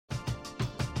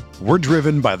We're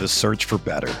driven by the search for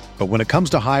better. But when it comes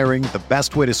to hiring, the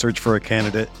best way to search for a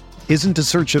candidate isn't to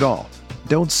search at all.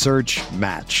 Don't search,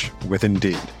 match with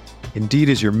Indeed. Indeed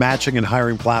is your matching and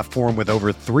hiring platform with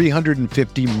over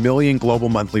 350 million global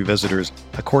monthly visitors,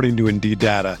 according to Indeed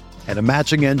data, and a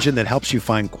matching engine that helps you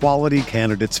find quality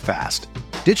candidates fast.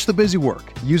 Ditch the busy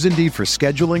work. Use Indeed for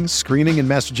scheduling, screening, and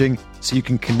messaging so you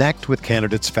can connect with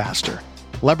candidates faster.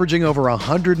 Leveraging over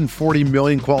 140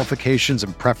 million qualifications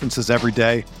and preferences every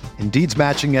day, Indeed's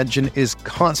matching engine is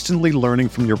constantly learning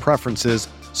from your preferences,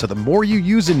 so the more you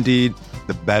use Indeed,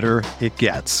 the better it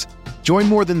gets. Join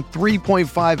more than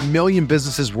 3.5 million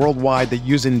businesses worldwide that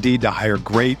use Indeed to hire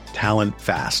great talent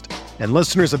fast. And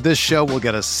listeners of this show will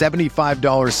get a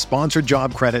 $75 sponsored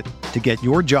job credit to get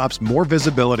your jobs more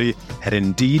visibility at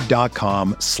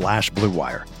Indeed.com/Blue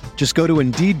Wire. Just go to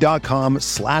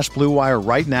Indeed.com/Blue Wire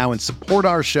right now and support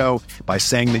our show by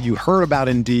saying that you heard about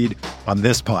Indeed on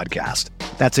this podcast.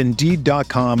 That's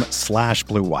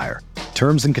Indeed.com/Blue Wire.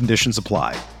 Terms and conditions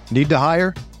apply. Need to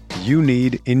hire? You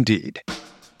need Indeed.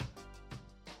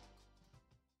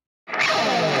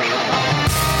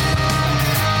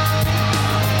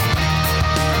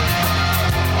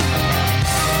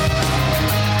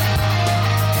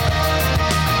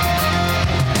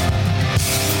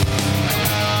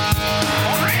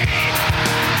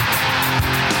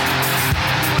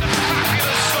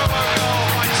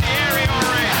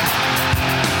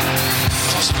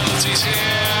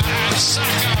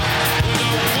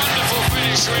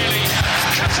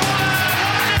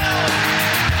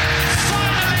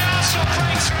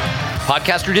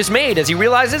 Podcaster dismayed as he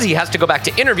realizes he has to go back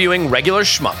to interviewing regular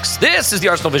schmucks. This is the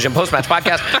Arsenal Vision post-match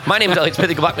podcast. My name is Elliot Smith.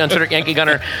 You can block me on Twitter, Yankee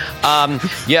Gunner.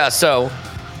 So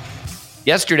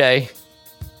yesterday,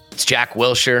 it's Jack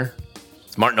Wilshere,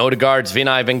 it's Martin Odegaard, it's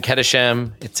Vinay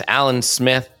Venkatesham, it's Alan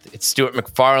Smith, it's Stuart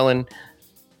McFarlane.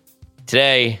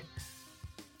 Today,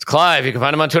 it's Clive. You can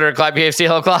find him on Twitter at ClivePFC.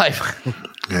 Hello, Clive.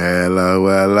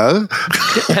 Hello.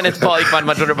 And it's Paul. You can find him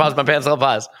on Twitter. Pause my pants. Hello,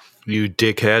 Pause. You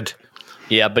dickhead.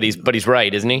 Yeah, but he's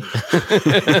right, isn't he? For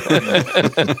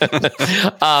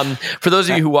those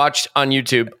of you who watched on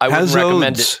YouTube, I wouldn't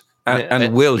recommend it.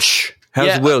 And Wilsh.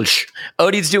 How's Wilsh?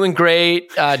 Odie's doing great.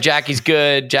 Jackie's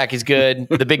good.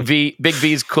 The Big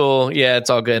V's cool. Yeah, it's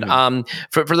all good.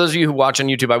 For those of you who watch on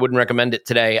YouTube, I wouldn't recommend it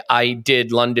today. I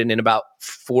did London in about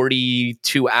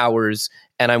 42 hours,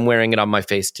 and I'm wearing it on my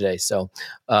face today. So,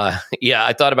 I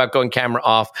thought about going camera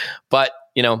off, but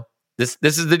this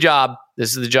is the job.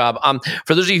 This is the job.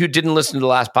 For those of you who didn't listen to the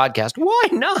last podcast, why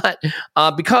not?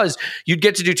 Because you'd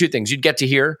get to do two things. You'd get to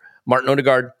hear Martin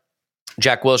Odegaard,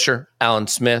 Jack Wilshere, Alan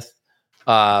Smith,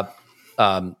 Vinay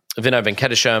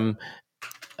Venkatesham.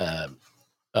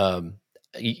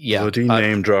 Bloody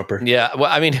name dropper. Yeah.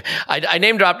 Well, I mean, I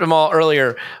name dropped them all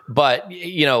earlier, but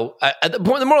the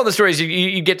moral of the story is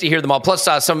you get to hear them all. Plus,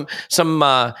 some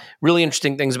really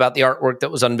interesting things about the artwork that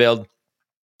was unveiled.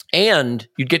 And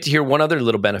you'd get to hear one other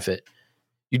little benefit.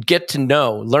 You'd get to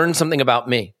learn something about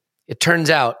me. It turns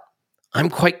out I'm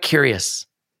quite curious.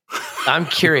 I'm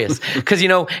curious because,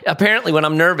 apparently when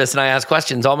I'm nervous and I ask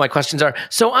questions, all my questions are,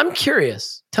 so I'm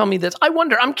curious. Tell me this. I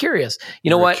wonder. I'm curious.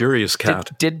 You're what? Curious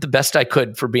cat. Did the best I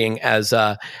could for being as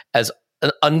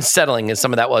unsettling as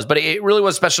some of that was. But it really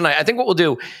was a special night. I think what we'll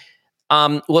do,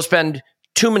 we'll spend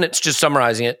 2 minutes just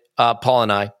summarizing it, Paul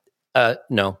and I.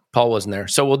 No, Paul wasn't there.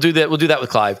 So we'll do that. We'll do that with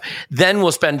Clive. Then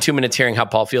we'll spend 2 minutes hearing how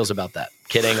Paul feels about that.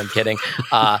 I'm kidding.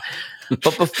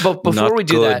 But before we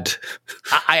do that,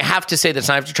 I have to say this,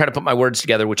 and I have to try to put my words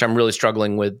together, which I'm really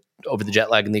struggling with over the jet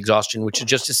lag and the exhaustion, which is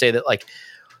just to say that,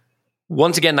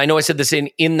 once again, I know I said this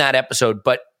in that episode,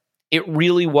 but it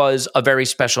really was a very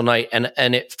special night,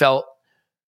 and it felt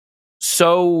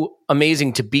so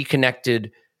amazing to be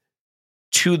connected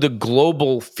to the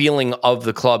global feeling of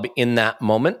the club in that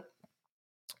moment.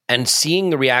 And seeing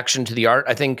the reaction to the art,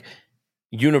 I think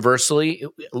universally,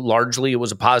 largely, it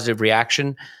was a positive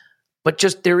reaction. But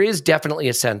just there is definitely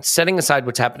a sense, setting aside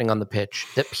what's happening on the pitch,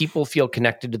 that people feel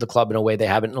connected to the club in a way they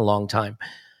haven't in a long time.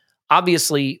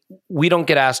 Obviously, we don't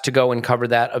get asked to go and cover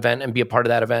that event and be a part of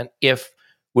that event if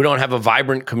we don't have a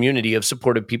vibrant community of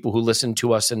supportive people who listen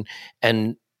to us and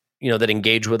that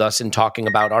engage with us in talking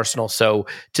about Arsenal. So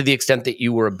to the extent that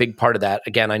you were a big part of that,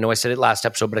 again, I know I said it last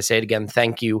episode, but I say it again,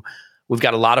 thank you. We've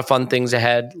got a lot of fun things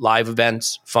ahead, live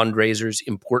events, fundraisers,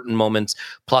 important moments,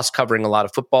 plus covering a lot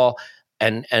of football,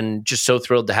 and just so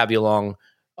thrilled to have you along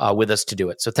with us to do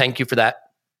it. So thank you for that.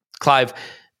 Clive,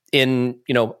 in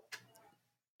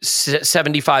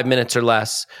 75 minutes or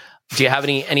less, do you have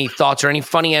any thoughts or any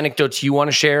funny anecdotes you want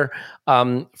to share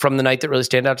from the night that really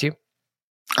stand out to you?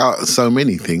 So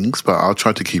many things, but I'll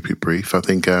try to keep it brief. I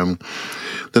think the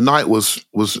night was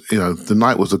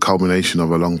the culmination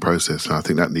of a long process, and I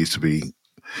think that needs to be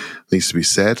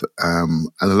said. And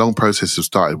the long process has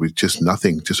started with just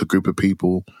nothing, just a group of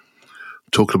people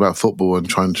talking about football and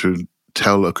trying to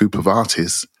tell a group of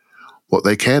artists what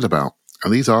they cared about.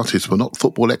 And these artists were not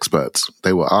football experts;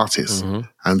 they were artists,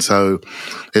 and so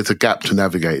there's a gap to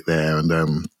navigate there.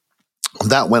 And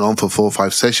that went on for 4 or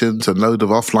 5 sessions, a load of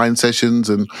offline sessions,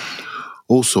 and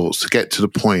all sorts to get to the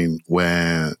point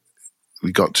where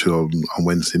we got to on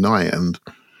Wednesday night. And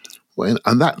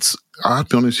that's, I'll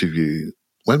be honest with you,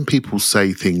 when people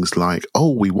say things like,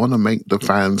 "Oh, we want to make the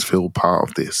fans feel part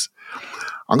of this,"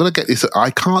 I'm going to get this.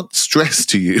 I can't stress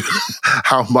to you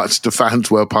how much the fans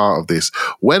were part of this.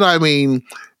 When I mean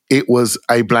it was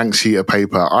a blank sheet of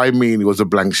paper, I mean it was a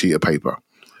blank sheet of paper.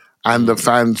 And the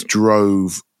fans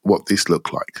drove what this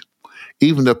looked like.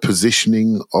 Even the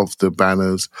positioning of the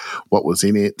banners, what was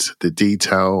in it, the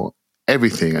detail,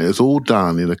 everything. And it's all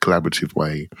done in a collaborative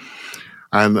way.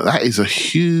 And that is a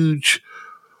huge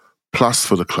plus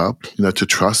for the club, to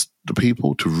trust the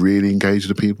people, to really engage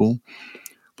the people.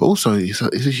 But also, it's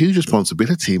a huge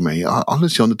responsibility, mate.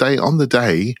 Honestly, on the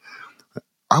day,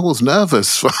 I was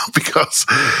nervous because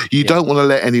you don't want to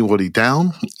let anybody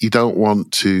down. You don't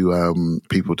want to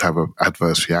people to have an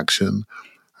adverse reaction,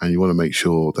 and you want to make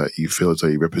sure that you feel as though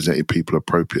you represented people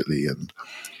appropriately.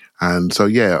 And so,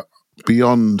 yeah,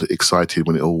 beyond excited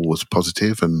when it all was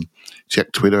positive, and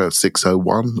checked Twitter at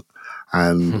 6:01,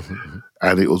 and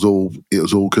it was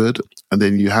all good. And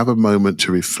then you have a moment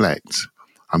to reflect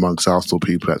amongst Arsenal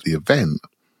people at the event,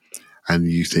 and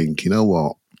you think, you know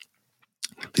what,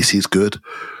 this is good,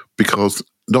 because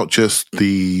not just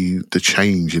the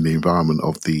change in the environment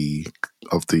of the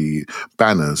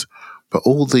banners, but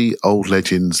all the old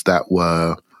legends that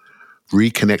were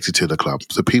reconnected to the club.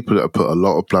 So people that have put a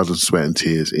lot of blood and sweat and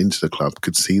tears into the club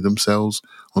could see themselves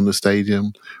on the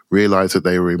stadium, realize that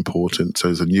they were important. So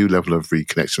there's a new level of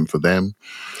reconnection for them.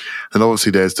 And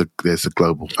obviously there's the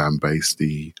global fan base,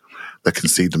 that can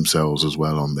see themselves as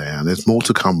well on there. And there's more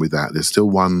to come with that. There's still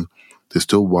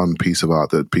one piece of art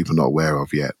that people are not aware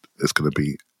of yet. It's going to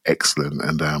be excellent.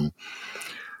 And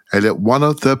Elliot, one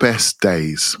of the best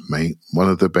days, mate. One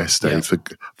of the best days. Yeah.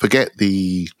 Forget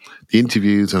the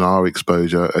interviews and our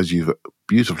exposure, as you've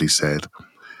beautifully said,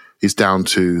 is down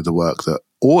to the work that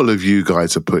all of you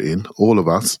guys have put in, all of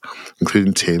us,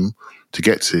 including Tim, to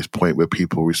get to this point where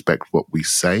people respect what we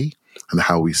say and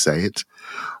how we say it.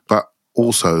 But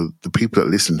also the people that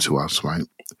listen to us, right?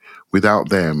 Without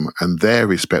them and their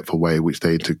respectful way in which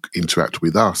they interact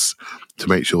with us to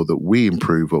make sure that we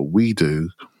improve what we do,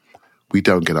 we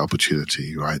don't get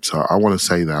opportunity, right? So I want to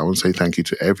say that. I want to say thank you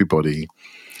to everybody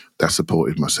that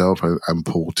supported myself and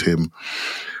Paul, Tim,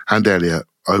 and Elliot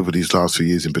over these last few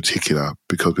years in particular,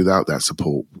 because without that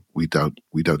support, we don't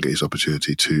get this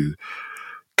opportunity to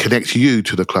connect you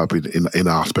to the club in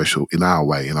our special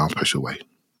way.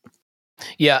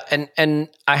 Yeah, and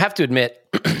I have to admit,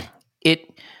 it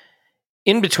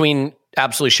in between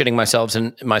absolutely shitting myself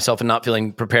and not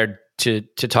feeling prepared to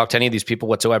talk to any of these people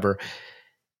whatsoever,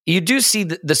 you do see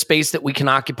the space that we can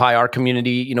occupy our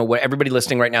community, where everybody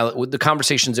listening right now, the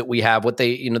conversations that we have,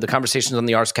 the conversations on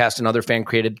the Arscast and other fan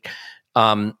created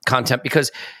content,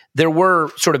 because there were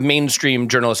sort of mainstream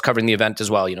journalists covering the event as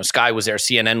well. Sky was there,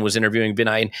 CNN was interviewing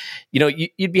Vinay,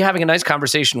 and you'd be having a nice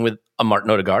conversation with a Martin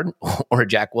Odegaard or a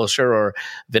Jack Wilshere or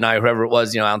Vinay, whoever it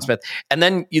was, Alan Smith, and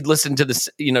then you'd listen to this,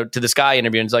 to the Sky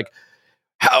interview, and it's like,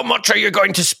 how much are you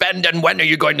going to spend and when are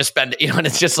you going to spend it? And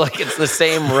it's just like, it's the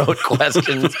same rote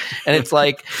questions, and it's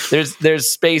like there's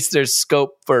space, there's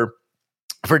scope for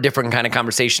different kind of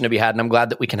conversation to be had, and I'm glad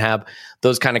that we can have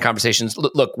those kind of conversations.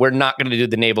 Look, we're not going to do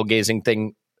the navel gazing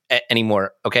thing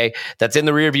anymore. Okay. That's in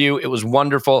the rear view. It was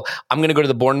wonderful. I'm going to go to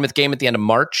the Bournemouth game at the end of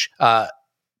March,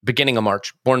 beginning of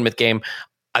March, Bournemouth game.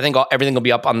 I think everything will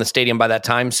be up on the stadium by that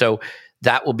time. So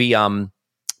that will be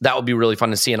really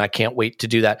fun to see. And I can't wait to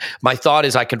do that. My thought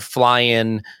is I could fly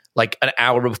in like an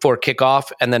hour before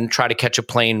kickoff and then try to catch a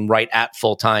plane right at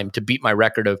full time to beat my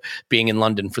record of being in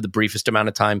London for the briefest amount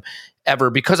of time ever,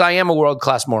 because I am a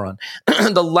world-class moron.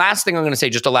 The last thing I'm going to say,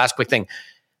 just a last quick thing.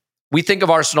 We think of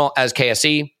Arsenal as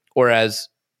KSE, or as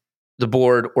the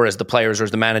board, or as the players, or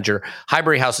as the manager.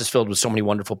 Highbury House is filled with so many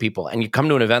wonderful people. And you come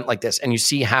to an event like this and you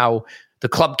see how the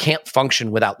club can't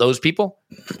function without those people.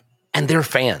 And they're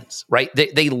fans, right?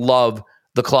 They love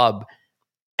the club.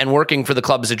 And working for the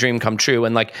club is a dream come true.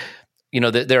 And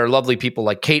there are lovely people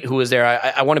like Kate, who was there.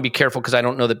 I want to be careful because I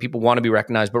don't know that people want to be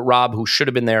recognized. But Rob, who should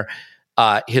have been there,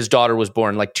 his daughter was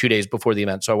born like 2 days before the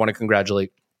event. So I want to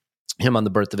congratulate him on the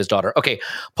birth of his daughter. Okay,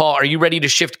 Paul, are you ready to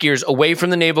shift gears away from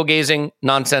the navel-gazing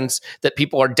nonsense that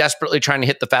people are desperately trying to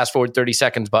hit the fast forward 30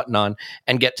 seconds button on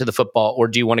and get to the football, or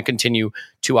do you want to continue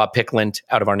to pick lint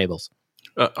out of our navels?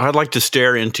 I'd like to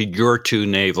stare into your two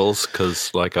navels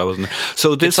because, I wasn't.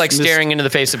 So it's like staring into the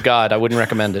face of God. I wouldn't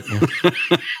recommend it.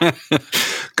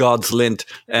 God's lint.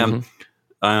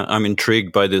 I'm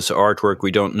intrigued by this artwork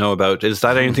we don't know about. Is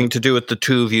that anything to do with the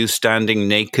two of you standing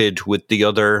naked with the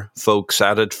other folks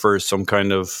at it for some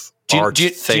kind of art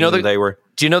thing?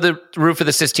 Do you know the roof of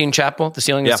the Sistine Chapel, the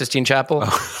ceiling of the Sistine Chapel?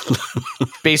 Oh.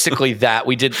 Basically, that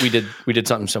we did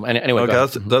something. So anyway,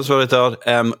 that's what I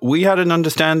thought. We had an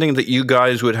understanding that you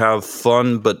guys would have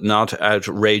fun, but not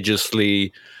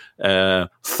outrageously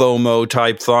FOMO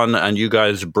type fun, and you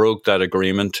guys broke that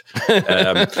agreement.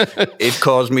 It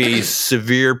caused me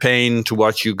severe pain to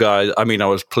watch you guys. I mean, I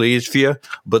was pleased for you,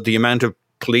 but the amount of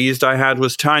pleased I had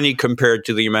was tiny compared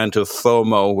to the amount of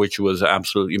FOMO, which was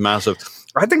absolutely massive.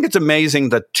 I think it's amazing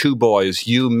that two boys,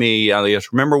 you, me,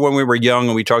 Elliot, remember when we were young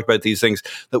and we talked about these things,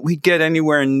 that we'd get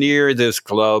anywhere near this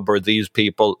club or these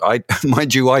people.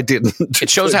 Mind you, I didn't. It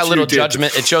shows how little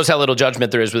judgment. It shows how little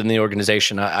judgment there is within the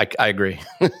organization. I agree.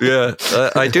 Yeah,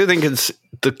 I do think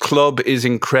the club is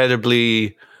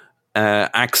incredibly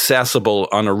accessible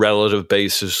on a relative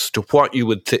basis to what you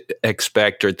would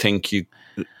expect or think you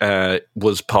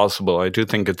was possible. I do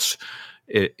think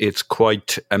it's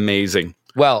quite amazing.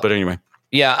 Well, but anyway.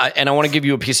 Yeah, and I want to give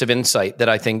you a piece of insight that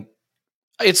I think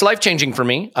it's life-changing for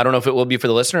me. I don't know if it will be for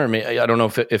the listener. I don't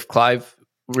know if Clive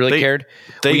really cared.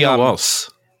 They know us.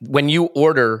 When you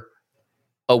order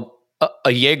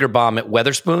a Jaeger bomb at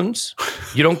Wetherspoons,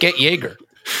 you don't get Jaeger.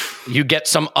 You get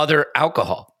some other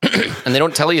alcohol, and they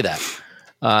don't tell you that.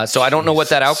 So I don't know what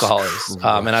that alcohol is.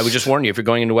 And I would just warn you, if you're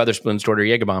going into Wetherspoons to order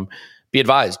Jaeger bomb, be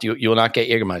advised, you will not get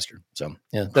Jägermeister. So,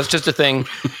 yeah, that's just a thing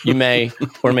you may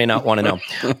or may not want to know.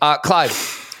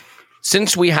 Clive,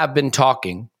 since we have been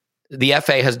talking, the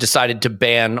FA has decided to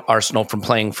ban Arsenal from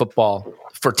playing football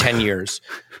for 10 years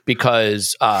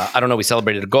because, I don't know, we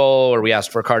celebrated a goal or we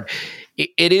asked for a card.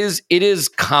 It is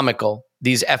comical,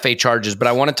 these FA charges, but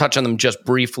I want to touch on them just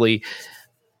briefly.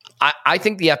 I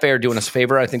think the FA are doing us a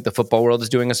favor. I think the football world is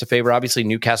doing us a favor. Obviously,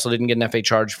 Newcastle didn't get an FA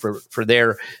charge for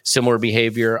their similar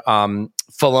behavior.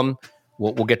 Fulham,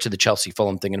 we'll get to the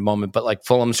Chelsea-Fulham thing in a moment, but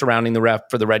Fulham surrounding the ref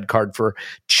for the red card for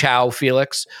Ciao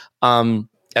Felix,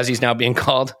 as he's now being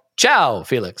called. Ciao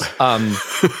Felix.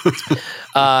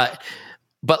 But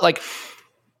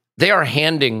they are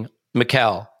handing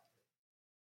Mikel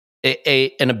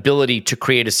an ability to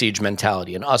create a siege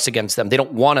mentality and us against them. They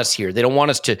don't want us here. They don't want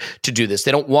us to do this.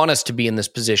 They don't want us to be in this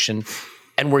position.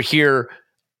 And we're here,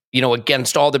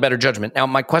 against all the better judgment. Now,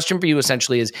 my question for you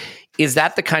essentially is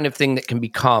that the kind of thing that can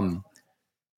become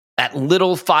that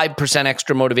little 5%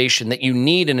 extra motivation that you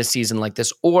need in a season like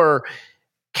this? Or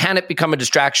can it become a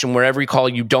distraction where every call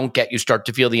you don't get, you start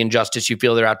to feel the injustice, you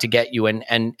feel they're out to get you, and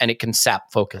it can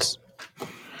sap focus?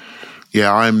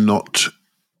 Yeah, I'm not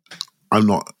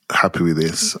happy with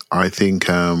this. I think,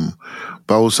 but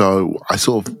also I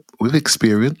sort of, with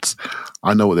experience,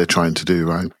 I know what they're trying to do,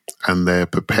 right? And they're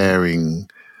preparing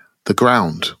the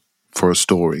ground for a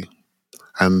story.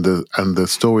 And the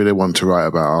story they want to write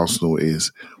about Arsenal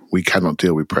is we cannot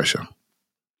deal with pressure.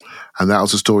 And that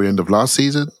was the story end of last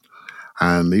season.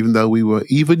 And even though we were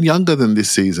even younger than this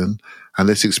season and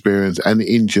less experienced and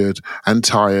injured and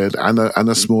tired and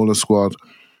a smaller squad,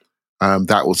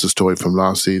 that was the story from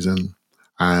last season.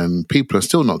 And people are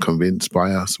still not convinced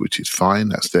by us, which is fine.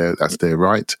 That's their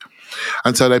right.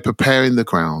 And so they're preparing the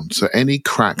ground. So any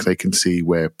crack they can see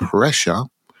where pressure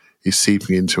is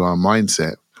seeping into our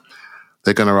mindset,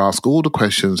 they're going to ask all the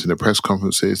questions in the press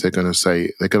conferences. They're going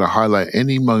to highlight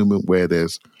any moment where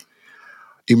there's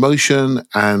emotion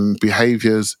and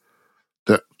behaviors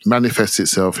that manifests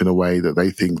itself in a way that they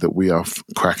think that we are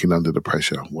cracking under the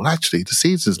pressure. Well, actually, the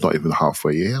season's not even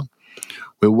halfway here.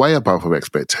 We're way above our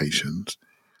expectations.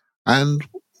 And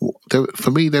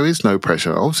for me, there is no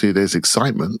pressure. Obviously, there's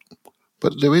excitement,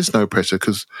 but there is no pressure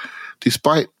because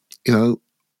despite,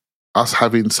 us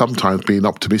having sometimes been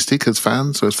optimistic as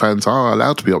fans are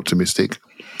allowed to be optimistic,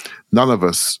 none of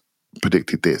us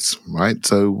predicted this, right?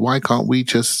 So why can't we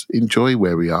just enjoy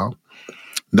where we are,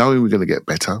 knowing we're going to get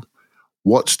better,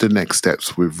 watch the next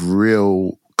steps with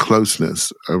real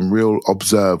closeness and real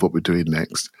observe what we're doing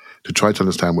next to try to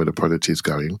understand where the product is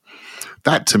going.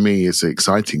 That to me is the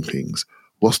exciting things.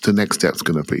 What's the next steps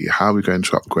going to be? How are we going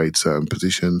to upgrade certain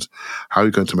positions? How are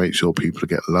we going to make sure people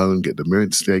get loan, get the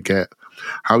minutes they get?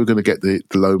 How are we going to get the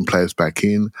loan players back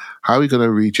in? How are we going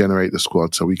to regenerate the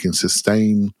squad so we can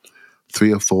sustain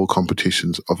 3 or 4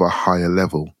 competitions of a higher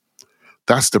level?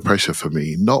 That's the pressure for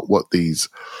me, not what these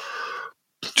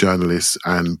journalists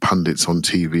and pundits on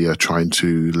TV are trying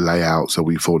to lay out so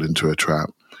we fall into a trap.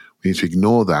 We need to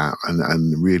ignore that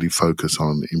and really focus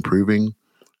on improving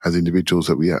as individuals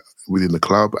that we are within the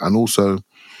club, and also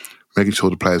making sure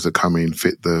the players that come in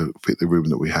fit the room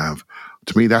that we have.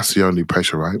 To me, that's the only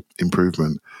pressure, right?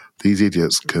 Improvement. These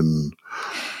idiots can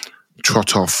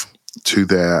trot off to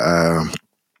their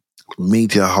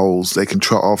media holes. They can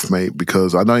trot off, mate,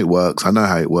 because I know it works. I know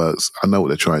how it works. I know what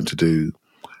they're trying to do.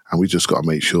 And we just got to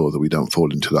make sure that we don't fall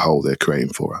into the hole they're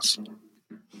creating for us.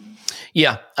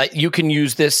 Yeah, you can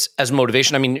use this as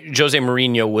motivation. I mean, Jose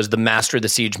Mourinho was the master of the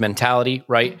siege mentality,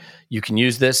 right? You can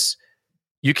use this.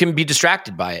 You can be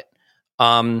distracted by it.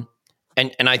 And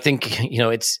I think,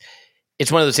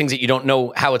 it's one of those things that you don't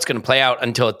know how it's going to play out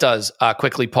until it does.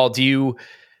 Quickly, Paul, do you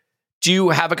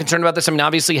have a concern about this? I mean,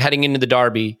 obviously heading into the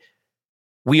derby,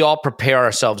 we all prepare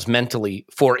ourselves mentally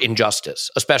for injustice,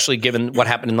 especially given what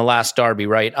happened in the last derby,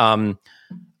 right? I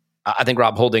think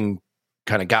Rob Holding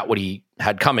kind of got what he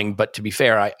had coming, but to be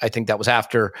fair, I think that was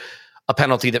after a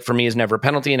penalty that for me is never a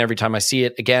penalty, and every time I see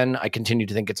it again, I continue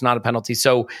to think it's not a penalty.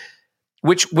 So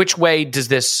which way does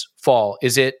this fall?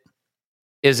 Is it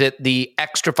the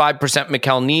extra 5%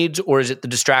 Mikel needs, or is it the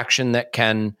distraction that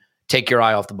can take your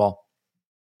eye off the ball?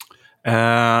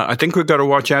 I think we've got to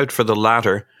watch out for the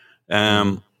latter.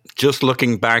 Just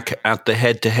looking back at the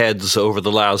head-to-heads over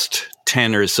the last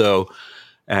 10 or so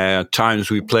times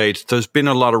we played, there's been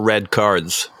a lot of red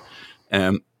cards.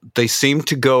 They seem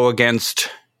to go against...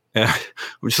 I'm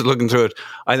just looking through it.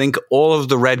 I think all of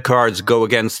the red cards go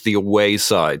against the away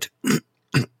side.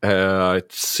 I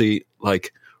see,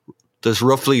 there's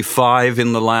roughly 5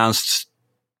 in the last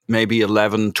maybe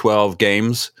 11, 12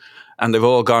 games, and they've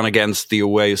all gone against the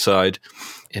away side.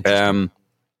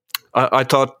 I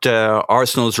thought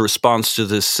Arsenal's response to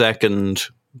this second,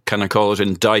 can I call it,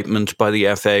 indictment by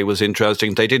the FA was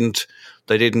interesting. They didn't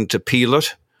appeal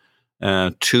it.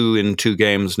 2 in 2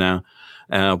 games now.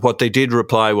 What they did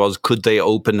reply was, could they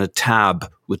open a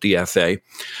tab with the FA,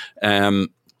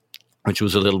 which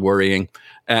was a little worrying.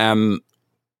 The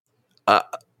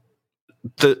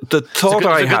thought it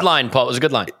was a good line, Paul. It was a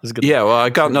good line. Yeah, well,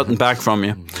 I got nothing back from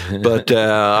you, but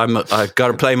I've got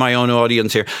to play my own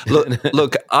audience here.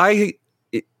 Look,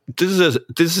 this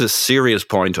is a serious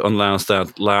point. Unlike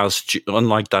that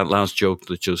last joke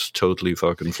that just totally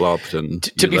fucking flopped. And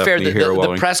to be fair,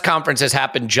 the press conference has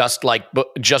happened just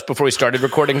before we started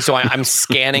recording, so I'm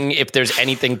scanning if there's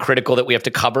anything critical that we have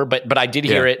to cover. But I did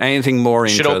hear it. Anything more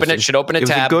interesting? Should open a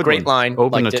tab. Great line.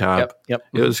 Open a tab. Yep.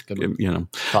 It was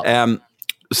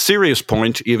serious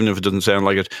point, even if it doesn't sound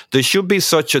like it. There should be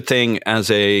such a thing as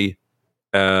a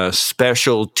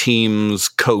special teams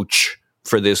coach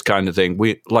for this kind of thing.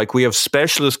 We have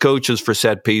specialist coaches for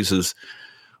set pieces.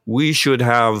 We should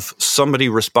have somebody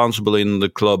responsible in the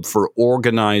club for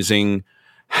organizing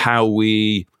how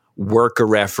we work a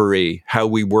referee, how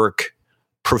we work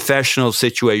professional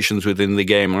situations within the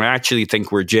game. I actually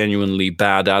think we're genuinely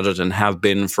bad at it and have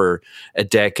been for a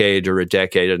decade or a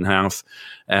decade and a half.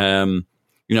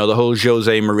 The whole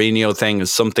Jose Mourinho thing is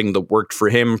something that worked for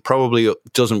him. Probably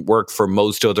doesn't work for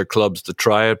most other clubs that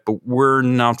try it, but we're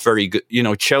not very good.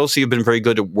 Chelsea have been very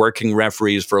good at working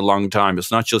referees for a long time.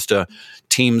 It's not just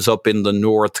teams up in the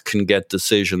north can get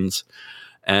decisions.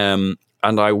 And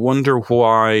I wonder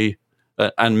why,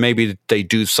 and maybe they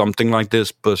do something like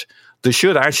this, but there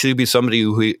should actually be somebody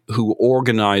who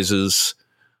organizes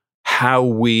how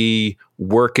we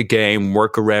work a game,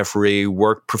 work a referee,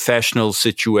 work professional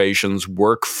situations,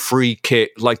 work free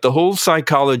kick, like the whole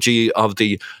psychology of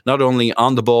the not only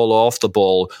on the ball, off the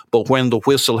ball, but when the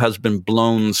whistle has been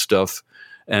blown stuff.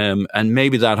 And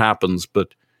maybe that happens,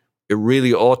 but it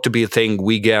really ought to be a thing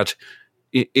we get.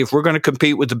 If we're going to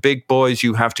compete with the big boys,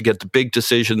 you have to get the big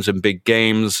decisions in big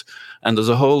games. And there's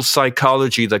a whole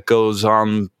psychology that goes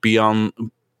on beyond...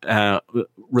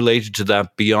 related to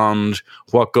that, beyond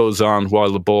what goes on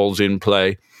while the ball's in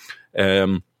play.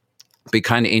 It's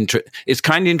kind of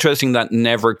interesting that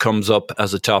never comes up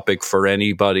as a topic for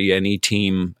anybody, any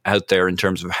team out there in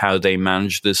terms of how they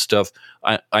manage this stuff.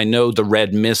 I know the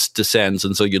red mist descends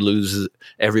and so you lose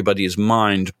everybody's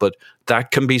mind, but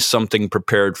that can be something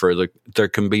prepared for. There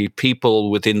can be people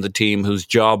within the team whose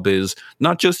job is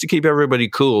not just to keep everybody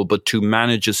cool, but to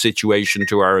manage a situation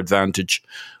to our advantage.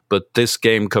 But this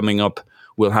game coming up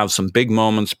will have some big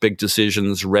moments, big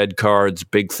decisions, red cards,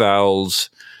 big fouls,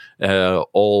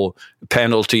 all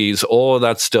penalties, all of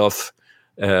that stuff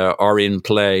are in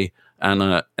play. And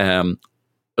the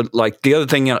other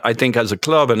thing I think as a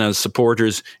club and as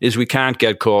supporters is we can't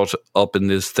get caught up in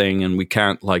this thing, and we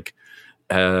can't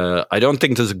I don't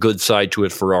think there's a good side to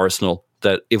it for Arsenal.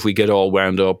 that if we get all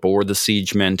wound up, or the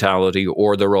siege mentality,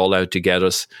 or they're all out to get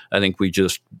us, I think we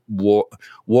just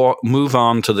move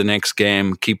on to the next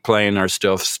game, keep playing our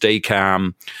stuff, stay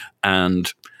calm.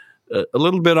 And a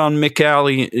little bit on Mikel,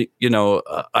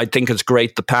 I think it's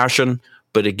great, the passion,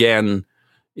 but again,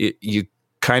 you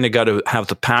kind of got to have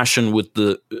the passion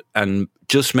and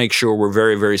just make sure we're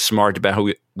very, very smart about how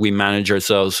we manage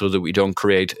ourselves so that we don't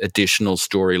create additional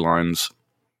storylines.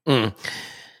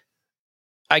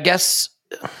 I guess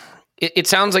it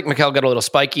sounds like Mikel got a little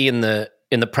spiky in the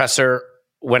presser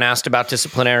when asked about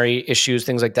disciplinary issues,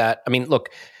 things like that. I mean, look,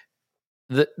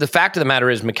 the fact of the matter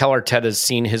is Mikel Arteta has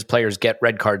seen his players get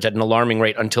red cards at an alarming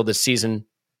rate until this season.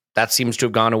 That seems to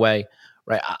have gone away,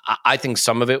 right? I think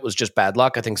some of it was just bad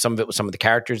luck. I think some of it was some of the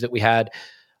characters that we had.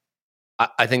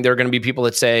 I think there are going to be people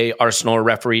that say Arsenal are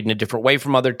refereed in a different way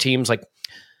from other teams. Like,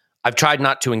 I've tried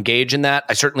not to engage in that.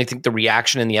 I certainly think the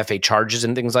reaction in the FA charges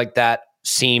and things like that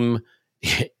seem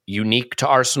unique to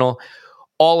Arsenal.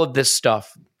 All of this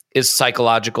stuff is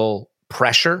psychological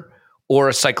pressure or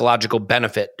a psychological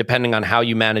benefit, depending on how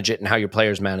you manage it and how your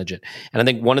players manage it. And I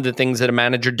think one of the things that a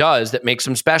manager does that makes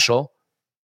him special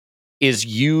is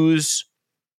use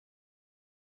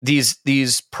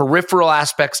these peripheral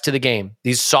aspects to the game,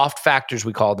 these soft factors,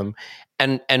 we call them,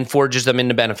 and forges them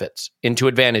into benefits, into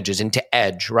advantages, into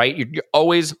edge, right? You're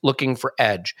always looking for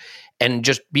edge. And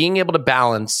just being able to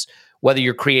balance whether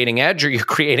you're creating edge or you're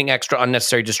creating extra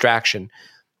unnecessary distraction.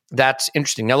 That's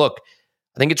interesting. Now, look,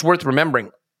 I think it's worth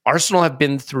remembering, Arsenal have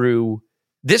been through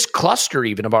this cluster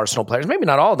even of Arsenal players, maybe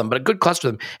not all of them, but a good cluster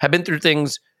of them have been through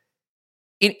things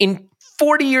in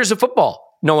 40 years of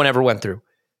football no one ever went through.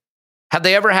 Have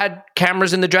they ever had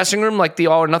cameras in the dressing room like the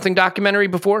All or Nothing documentary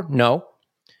before? No.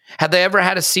 Have they ever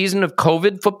had a season of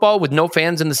COVID football with no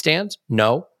fans in the stands?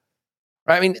 No.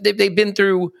 Right? I mean, they've been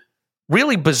through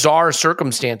really bizarre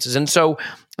circumstances. And so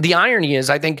the irony is,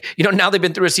 I think, now they've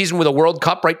been through a season with a World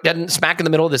Cup right dead smack in the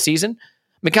middle of the season.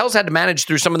 Mikel's had to manage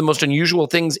through some of the most unusual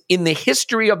things in the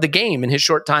history of the game in his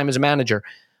short time as a manager.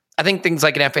 I think things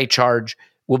like an FA charge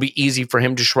will be easy for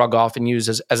him to shrug off and use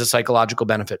as a psychological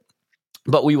benefit.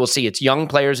 But we will see. It's young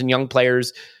players,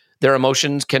 their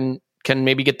emotions can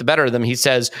maybe get the better of them. He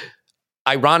says,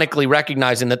 ironically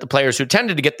recognizing that the players who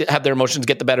tended to have their emotions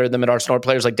get the better of them at Arsenal are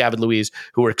players like David Luiz,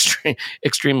 who are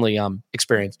extremely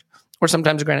experienced, or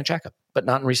sometimes a Granit Xhaka, but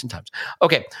not in recent times.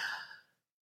 Okay.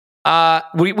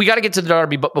 We got to get to the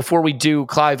derby, but before we do,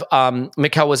 Clive,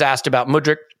 Mikel was asked about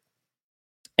Mudryk,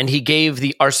 and he gave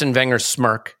the Arsene Wenger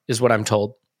smirk, is what I'm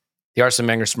told. The Arsene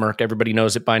Wenger smirk, everybody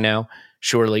knows it by now,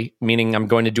 surely, meaning I'm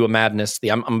going to do a madness.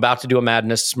 I'm about to do a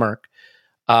madness smirk.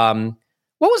 What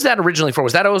was that originally for?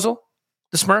 Was that Ozil?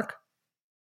 The smirk?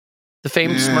 The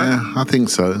famous smirk? Yeah, I think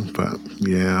so.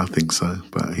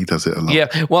 But he does it a lot.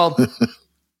 Yeah, well,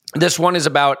 this one is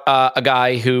about a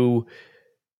guy who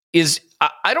is,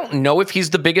 I don't know if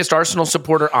he's the biggest Arsenal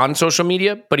supporter on social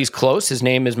media, but he's close. His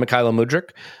name is Mykhailo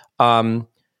Mudryk.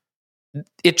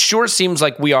 It sure seems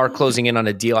like we are closing in on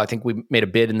a deal. I think we made a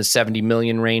bid in the 70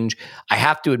 million range. I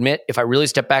have to admit, if I really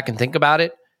step back and think about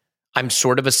it, I'm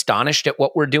sort of astonished at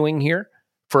what we're doing here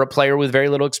for a player with very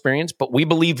little experience, but we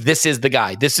believe this is the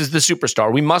guy. This is the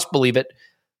superstar. We must believe it,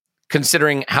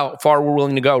 considering how far we're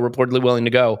willing to go, reportedly willing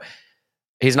to go.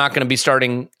 He's not going to be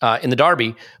starting in the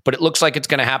derby, but it looks like it's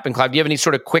going to happen. Clive, do you have any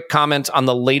sort of quick comments on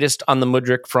the latest on the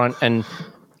Mudryk front and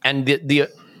the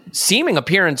seeming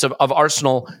appearance of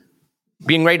Arsenal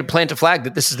being ready to plant a flag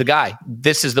that this is the guy,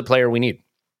 this is the player we need?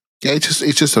 Yeah, it's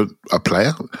just a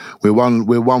player. We're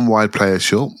one wide player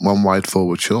short, one wide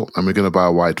forward short, and we're going to buy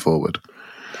a wide forward.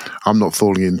 I'm not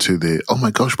falling into oh my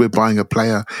gosh, we're buying a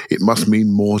player. It must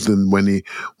mean more than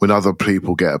when other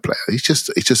people get a player. It's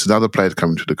just another player to come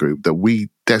into the group that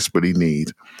we desperately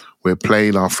need. We're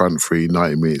playing our front three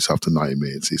 90 minutes after 90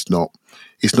 minutes. It's not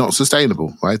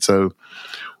sustainable, right? So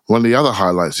one of the other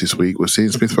highlights this week was seeing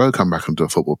Smith Rowe come back onto a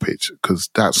football pitch, because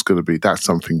that's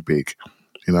something big,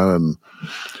 and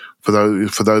for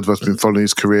those of us who've been following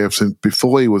his career since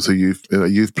before he was a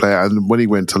youth player, and when he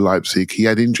went to Leipzig, he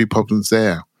had injury problems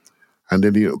there. And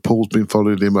then Paul's been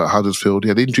following him at Huddersfield. He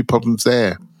had injury problems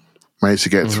there, managed to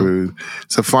get through.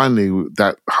 So finally,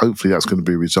 hopefully that's going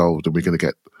to be resolved, and we're going to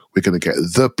get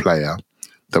the player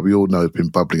that we all know has been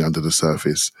bubbling under the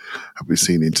surface, and we've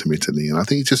seen intermittently. And I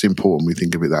think it's just important we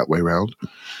think of it that way around.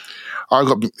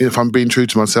 If I'm being true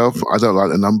to myself, I don't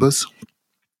like the numbers.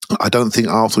 I don't think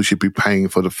Arsenal should be paying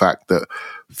for the fact that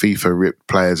FIFA ripped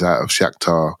players out of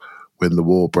Shakhtar when the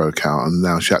war broke out, and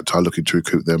now Shakhtar looking to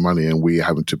recoup their money and we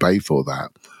having to pay for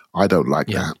that. I don't like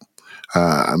that.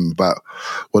 But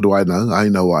what do I know? I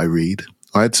know what I read.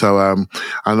 right? So, and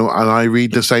I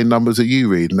read the same numbers that you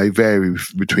read, and they vary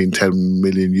between 10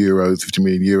 million euros, 50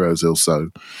 million euros or so.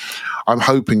 I'm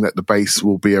hoping that the base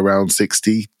will be around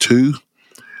 62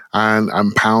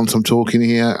 and pounds. I'm talking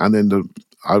here, and then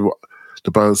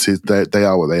the bonuses, they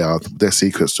are what they are. They're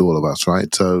secrets to all of us,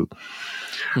 right? So,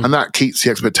 and that keeps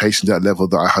the expectations at a level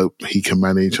that I hope he can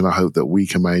manage, and I hope that we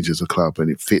can manage as a club,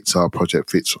 and it fits our project,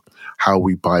 fits how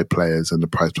we buy players and the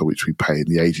price by which we pay and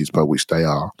the ages by which they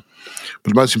are.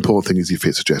 But the most important thing is he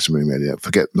fits a dressing room area.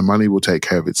 Forget the money will take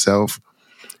care of itself.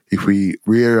 If we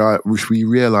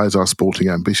realize our sporting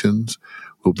ambitions,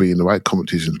 we'll be in the right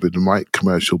competitions with the right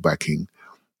commercial backing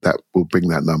that will bring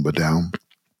that number down.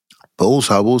 But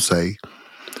also, I will say,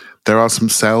 there are some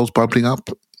sales bubbling up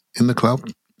in the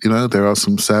club. There are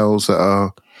some sales that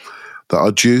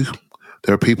are due.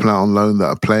 There are people out on loan that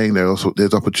are playing.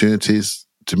 There's opportunities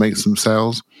to make some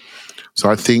sales. So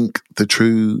I think the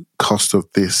true cost of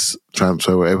this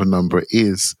transfer, whatever number it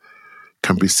is,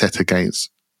 can be set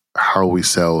against how we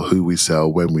sell, who we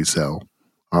sell, when we sell.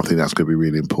 I think that's going to be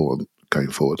really important going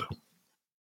forward.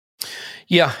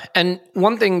 Yeah, and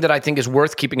one thing that I think is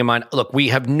worth keeping in mind, look,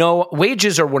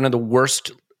 wages are one of the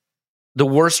worst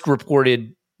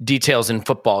reported details in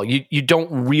football. You don't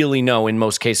really know in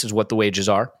most cases what the wages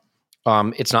are.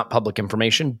 It's not public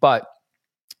information, but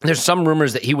there's some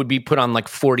rumors that he would be put on like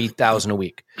 40,000 a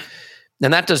week.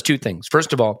 And that does two things.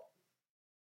 First of all,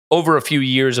 over a few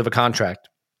years of a contract,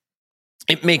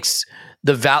 it makes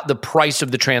the price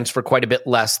of the transfer quite a bit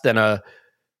less than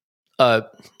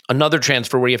another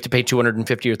transfer where you have to pay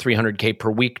 250 or 300K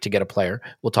per week to get a player.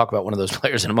 We'll talk about one of those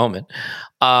players in a moment.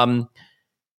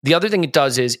 The other thing it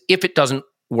does is if it doesn't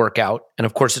work out, and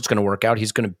of course it's going to work out,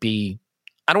 he's going to be,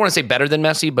 I don't want to say better than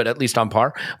Messi, but at least on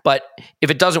par. But if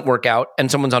it doesn't work out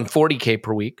and someone's on 40K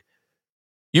per week,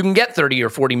 you can get 30 or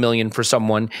 40 million for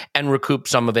someone and recoup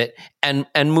some of it and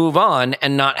move on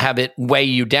and not have it weigh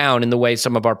you down in the way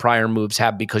some of our prior moves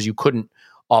have because you couldn't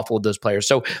offload those players.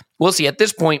 So we'll see. At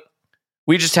this point,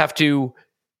 we just have to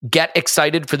get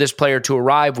excited for this player to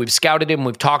arrive. We've scouted him.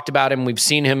 We've talked about him. We've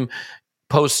seen him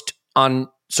post on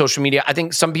social media. I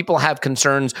think some people have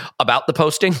concerns about the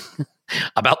posting,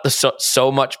 about the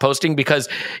so much posting because,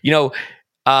 you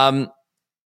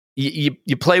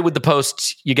play with the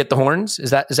posts, you get the horns. Is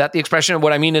that the expression?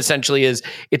 What I mean essentially is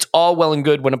it's all well and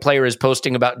good when a player is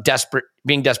posting about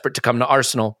being desperate to come to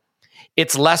Arsenal.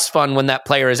 It's less fun when that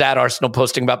player is at Arsenal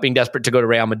posting about being desperate to go to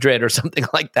Real Madrid or something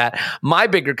like that. My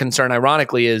bigger concern,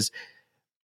 ironically, is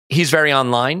he's very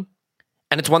online.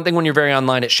 And it's one thing when you're very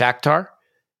online at Shakhtar.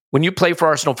 When you play for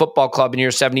Arsenal Football Club and you're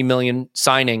a 70 million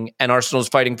signing and Arsenal's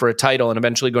fighting for a title and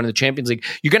eventually going to the Champions League,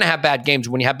 you're going to have bad games.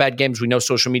 When you have bad games, we know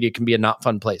social media can be a not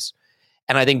fun place.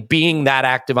 And I think being that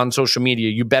active on social media,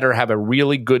 you better have a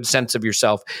really good sense of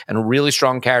yourself and a really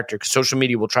strong character because social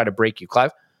media will try to break you.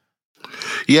 Clive?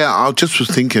 Yeah, I just was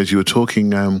thinking as you were talking,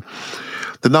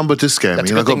 the number does scare me.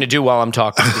 That's a good thing to do while I'm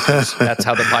talking because that's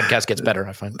how the podcast gets better,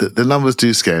 I find. The numbers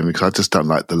do scare me because I just don't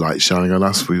like the light shining on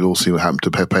us. We've all seen what happened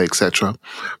to Pepe, etc.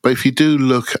 But if you do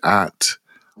look at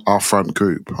our front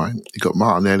group, right, you got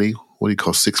Martinelli, what do you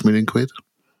cost, 6 million quid?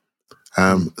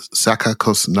 Saka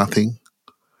costs nothing.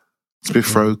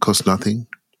 Smith Rowe costs nothing.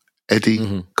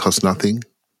 Eddie costs nothing.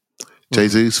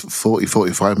 Jesus, 40,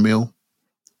 45 mil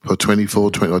for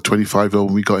 24, 20 or 25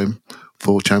 when we got him.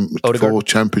 Four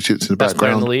championships in the Best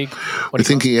player in background. the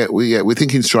league. We're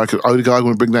thinking striker. Odegaard,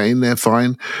 want to bring that in there,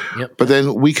 fine. Yep. But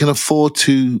then we can afford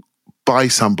to buy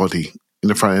somebody in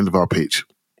the front end of our pitch.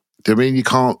 Do you know what I mean? You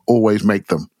can't always make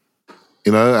them.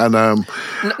 And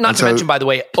not to mention, by the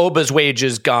way, Oba's wage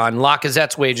is gone,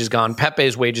 Lacazette's wage is gone,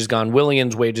 Pepe's wage is gone,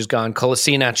 Willian's wage is gone,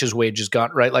 Kolasinac's wage is gone.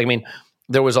 Right? Like, I mean,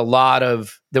 there was a lot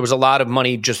of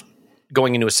money just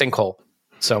going into a sinkhole.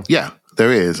 So yeah,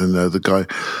 there is, and the guy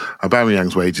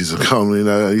Aubameyang's wages are gone.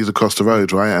 He's across the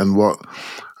road, right? And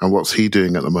what's he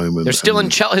doing at the moment? They're still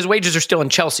in Chelsea. His wages are still in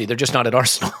Chelsea. They're just not at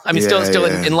Arsenal. I mean, still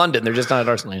in London. They're just not at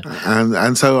Arsenal. Yeah.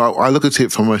 And so I look at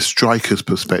it from a striker's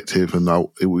perspective, and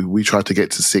we try to get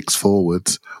to 6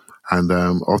 forwards. And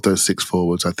of those 6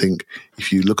 forwards, I think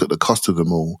if you look at the cost of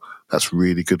them all, that's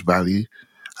really good value.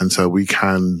 And so we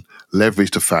can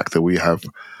leverage the fact that we have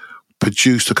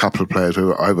produced a couple of players who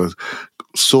are either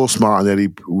sourced Martinelli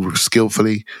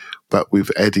skillfully, but with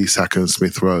Eddie, Saka and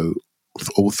Smith Rowe,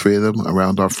 all 3 of them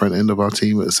around our front end of our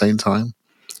team at the same time.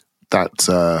 That's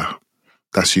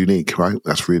unique, right?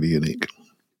 That's really unique.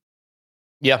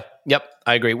 Yeah, yep,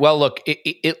 I agree. Well, look,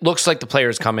 it looks like the player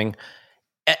is coming.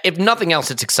 If nothing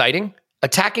else, it's exciting.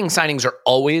 Attacking signings are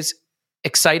always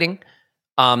exciting.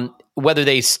 Whether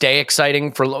they stay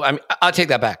exciting I'll take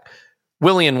that back.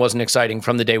 Willian wasn't exciting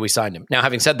from the day we signed him. Now,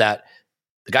 having said that,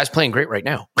 the guy's playing great right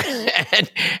now.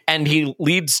 and he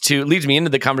leads me into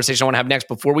the conversation I want to have next.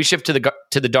 Before we shift to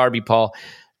the derby, Paul,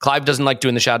 Clive doesn't like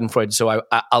doing the Schadenfreude, so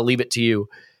I'll leave it to you.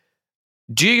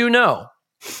 Do you know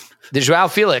that Joao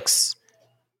Felix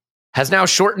has now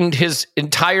shortened his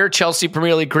entire Chelsea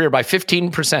Premier League career by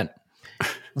 15%?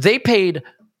 They paid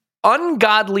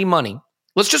ungodly money.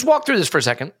 Let's just walk through this for a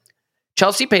second.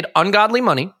 Chelsea paid ungodly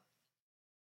money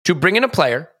to bring in a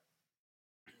player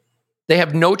they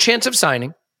have no chance of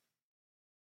signing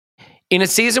in a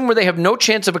season where they have no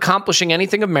chance of accomplishing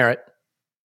anything of merit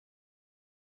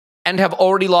and have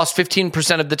already lost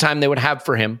 15% of the time they would have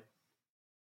for him.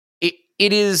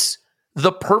 It is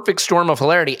the perfect storm of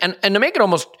hilarity. And to make it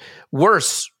almost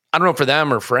worse, I don't know for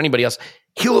them or for anybody else,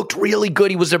 he looked really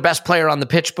good. He was their best player on the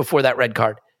pitch before that red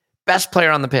card. Best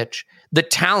player on the pitch. The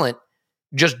talent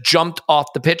just jumped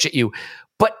off the pitch at you.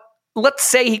 But let's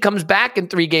say he comes back in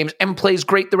 3 games and plays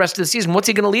great the rest of the season. What's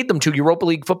he going to lead them to? Europa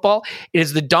League football? It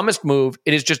is the dumbest move.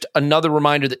 It is just another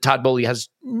reminder that Todd Boehly has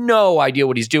no idea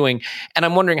what he's doing. And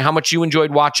I'm wondering how much you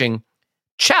enjoyed watching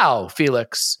Joao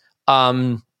Felix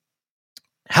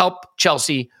help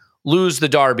Chelsea lose the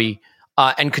derby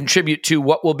and contribute to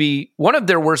what will be one of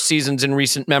their worst seasons in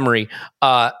recent memory,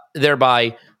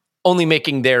 thereby only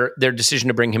making their decision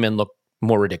to bring him in look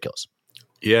more ridiculous.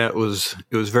 Yeah, it was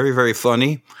very, very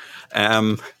funny.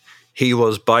 He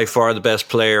was by far the best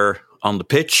player on the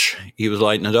pitch. He was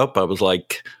lighting it up. I was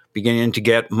like beginning to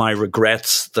get my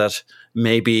regrets that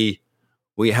maybe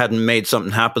we hadn't made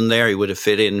something happen there. He would have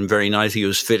fit in very nicely. He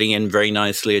was fitting in very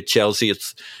nicely at Chelsea.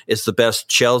 It's the best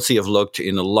Chelsea have looked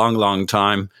in a long, long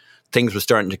time. Things were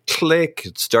starting to click.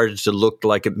 It started to look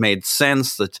like it made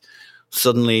sense that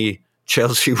suddenly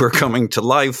Chelsea were coming to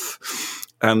life.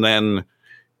 And then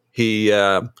he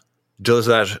does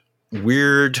that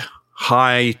weird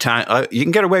high time. You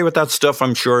can get away with that stuff,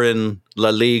 I'm sure, in La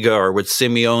Liga or with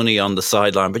Simeone on the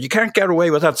sideline, but you can't get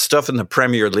away with that stuff in the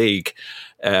Premier League.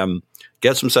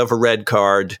 Gets himself a red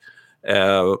card,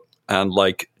 and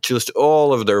like just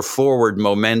all of their forward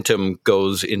momentum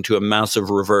goes into a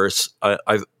massive reverse.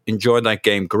 I've enjoyed that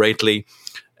game greatly.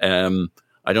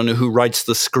 I don't know who writes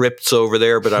the scripts over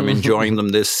there, but I'm enjoying them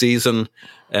this season.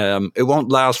 It won't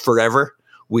last forever.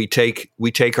 We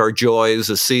take our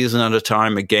joys a season at a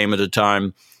time, a game at a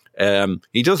time.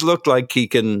 He does look like he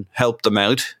can help them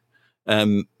out,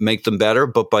 make them better.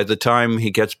 But by the time he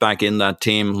gets back in that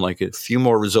team, like a few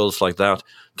more results like that,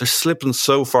 they're slipping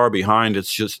so far behind.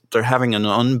 It's just, they're having an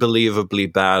unbelievably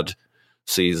bad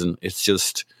season. It's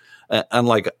just, and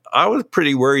like, I was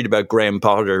pretty worried about Graham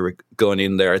Potter going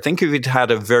in there. I think if he'd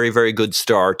had a very, very good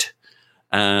start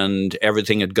and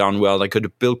everything had gone well, I could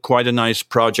have built quite a nice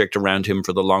project around him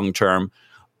for the long term.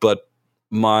 But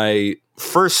my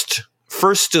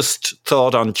firstest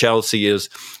thought on Chelsea is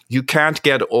you can't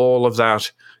get all of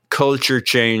that culture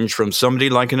change from somebody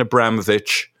like an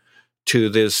Abramovich to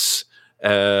this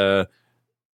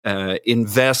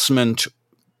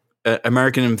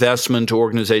American investment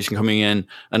organization coming in,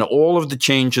 and all of the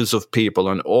changes of people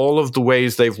and all of the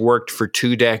ways they've worked for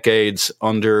 2 decades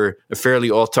under a fairly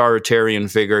authoritarian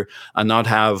figure, and not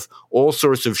have all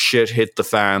sorts of shit hit the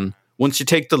fan. Once you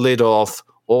take the lid off,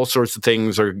 all sorts of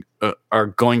things are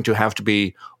going to have to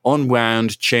be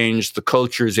unwound, changed, the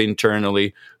cultures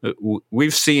internally.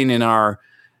 We've seen in our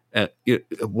it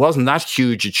wasn't that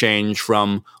huge a change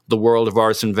from the world of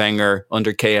Arsene Wenger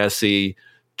under KSE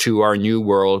to our new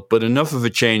world, but enough of a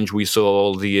change we saw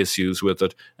all the issues with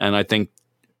it. And I think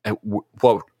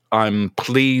what I'm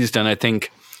pleased and I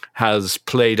think has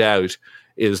played out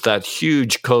is that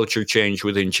huge culture change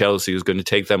within Chelsea is going to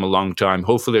take them a long time,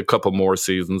 hopefully a couple more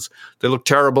seasons. They look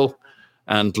terrible,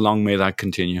 and long may that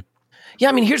continue. Yeah,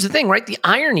 I mean, here's the thing, right? The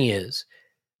irony is,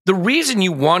 the reason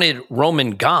you wanted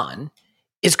Roman gone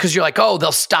is because you're like, oh,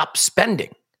 they'll stop spending,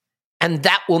 and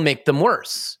that will make them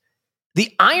worse.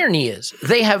 The irony is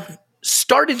they have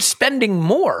started spending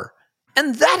more,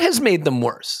 and that has made them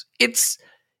worse. It's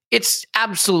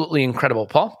absolutely incredible,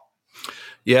 Paul.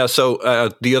 Yeah, so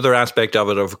the other aspect of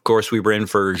it, of course, we were in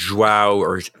for Joao,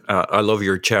 or I love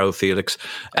your Joao Felix.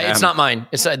 It's not mine.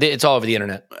 It's all over the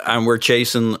internet. And we're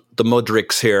chasing the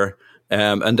Mudricks here.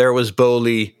 And there was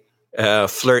Boehly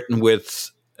flirting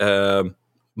with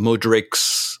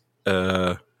Mudricks,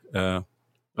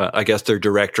 I guess their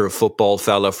director of football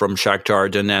fella from Shakhtar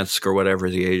Donetsk or whatever,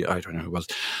 I don't know who it was.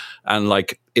 And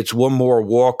like, it's one more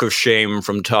walk of shame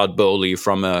from Todd Boehly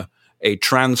from a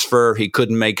transfer he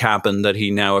couldn't make happen that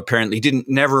he now apparently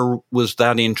never was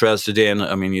that interested in.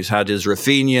 I mean, he's had his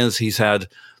Rafinhas, he's had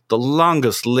the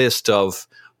longest list of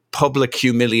public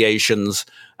humiliations,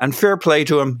 And fair play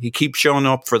to him. He keeps showing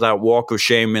up for that walk of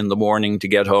shame in the morning to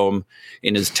get home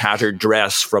in his tattered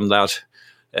dress from that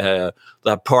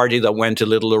party that went a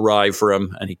little awry for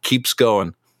him. And he keeps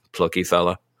going. Plucky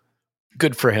fella.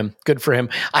 Good for him. Good for him.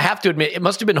 I have to admit, it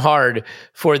must have been hard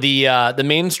for the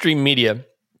mainstream media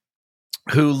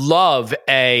who love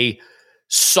a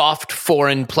soft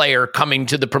foreign player coming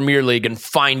to the Premier League and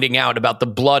finding out about the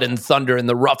blood and thunder and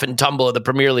the rough and tumble of the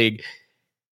Premier League.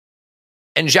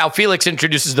 And João Felix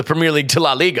introduces the Premier League to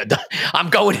La Liga. I'm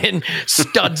going in,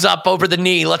 studs up over the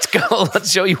knee. Let's go.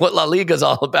 Let's show you what La Liga is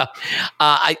all about.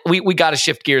 We got to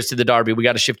shift gears to the derby. We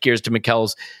got to shift gears to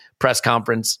Mikel's press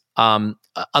conference.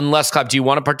 Unless, Clive, do you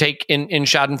want to partake in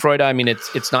Schadenfreude? I mean,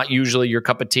 it's not usually your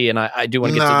cup of tea, and I do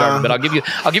want to get to the derby, but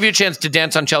I'll give you a chance to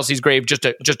dance on Chelsea's grave. Just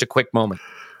a quick moment.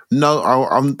 No,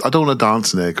 I don't want to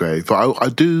dance in their grave, but I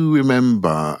do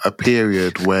remember a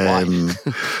period when,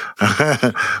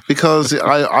 because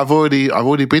I've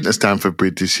already been to Stamford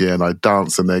Bridge this year, and I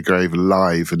danced in their grave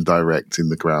live and direct in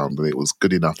the ground, and it was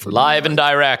good enough for live and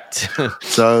direct.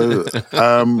 So,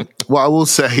 what I will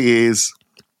say is,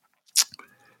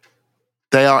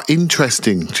 they are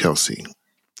interesting, Chelsea,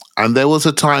 and there was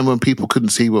a time when people couldn't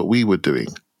see what we were doing.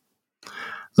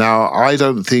 Now, I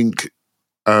don't think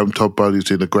Todd Bowley's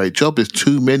doing a great job. There's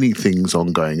too many things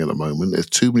ongoing at the moment. There's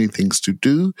too many things to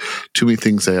do, too many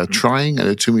things they are trying, and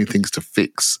there are too many things to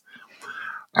fix.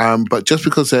 But just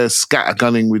because they're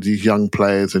scattergunning with these young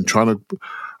players and try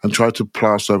to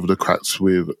plaster over the cracks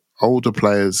with older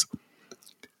players,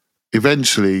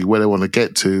 eventually where they want to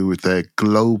get to with their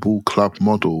global club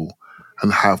model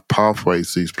and have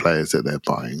pathways to these players that they're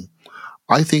buying,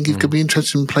 I think it could be an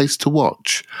interesting place to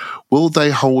watch. Will they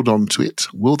hold on to it?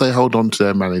 Will they hold on to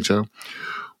their manager?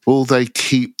 Will they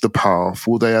keep the path?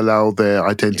 Will they allow their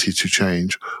identity to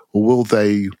change? Or will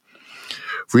they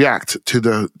react to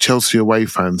the Chelsea away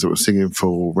fans that were singing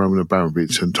for Roman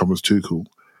Abramovich and Thomas Tuchel?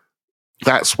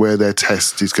 That's where their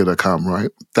test is going to come,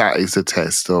 right? That is the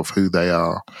test of who they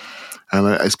are. And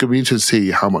it's going to be interesting to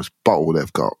see how much bottle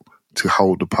they've got to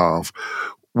hold the path.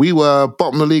 We were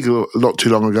bottom of the league a lot too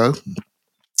long ago.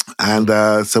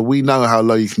 And so we know how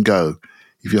low you can go.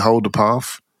 If you hold the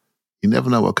path, you never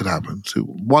know what could happen. So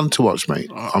one to watch, mate.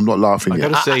 I'm not laughing yet. I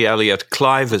got to say, Elliot,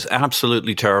 Clive is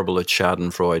absolutely terrible at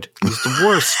Schadenfreude. He's the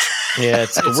worst. Yeah,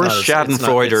 it's the worst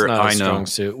Schadenfreuder I know.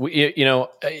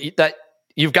 That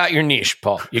you've got your niche,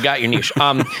 Paul. You got your niche.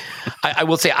 I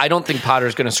will say, I don't think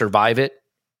Potter's going to survive it.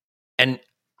 And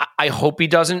I hope he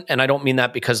doesn't. And I don't mean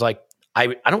that because I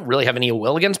don't really have any ill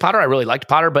will against Potter. I really liked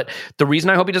Potter, but the reason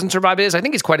I hope he doesn't survive it is I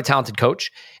think he's quite a talented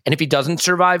coach. And if he doesn't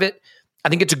survive it, I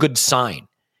think it's a good sign.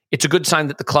 It's a good sign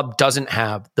that the club doesn't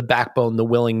have the backbone, the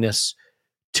willingness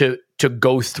to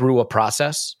go through a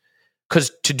process.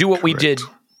 Because to do what we did,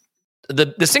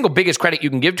 the single biggest credit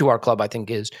you can give to our club, I think,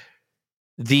 is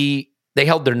they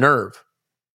held their nerve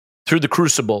through the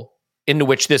crucible into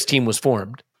which this team was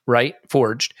forged.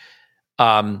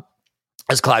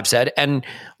 As Clive said, and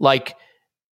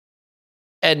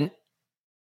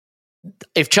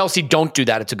if Chelsea don't do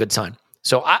that, it's a good sign.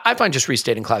 So I find just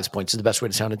restating Clive's points is the best way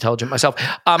to sound intelligent myself.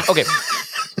 Okay,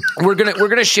 we're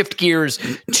gonna shift gears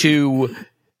to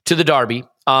the derby.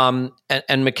 And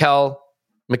Mikel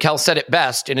said it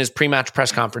best in his pre-match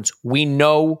press conference. We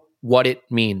know what it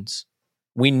means.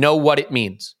 We know what it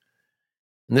means,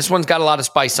 and this one's got a lot of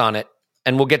spice on it,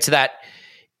 and we'll get to that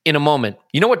in a moment.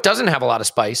 You know what doesn't have a lot of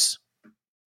spice?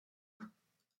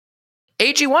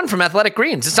 AG1 from Athletic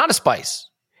Greens. It's not a spice.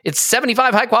 It's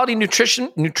 75 high-quality nutrients.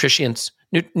 Nutrition?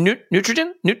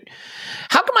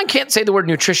 How come I can't say the word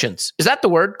nutritions? Is that the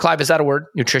word? Clive, is that a word?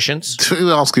 Nutritions? What are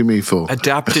you asking me for?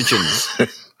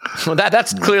 Adaptogens. Well,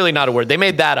 that's clearly not a word. They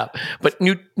made that up. But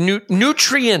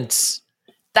nutrients.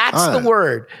 That's the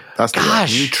word. That's the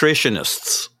Gosh. Word.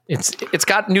 Nutritionists. It's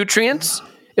got nutrients.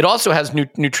 It also has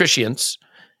nutrients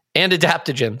and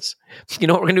adaptogens. You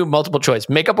know what we're going to do? Multiple choice.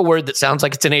 Make up a word that sounds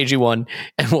like it's an AG1,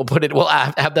 and we'll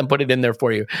have them put it in there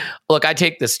for you. Look, I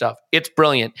take this stuff. It's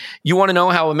brilliant. You want to know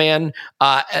how a man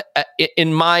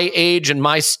in my age and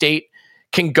my state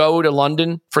can go to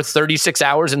London for 36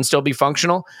 hours and still be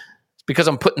functional? It's because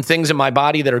I'm putting things in my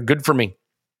body that are good for me.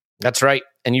 That's right.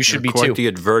 And you should be quite too. The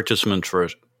advertisement for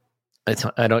it.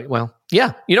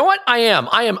 Yeah. You know what? I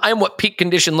am what peak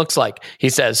condition looks like, he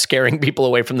says, scaring people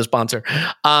away from the sponsor.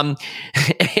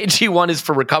 AG1 is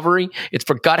for recovery. It's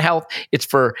for gut health. It's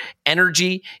for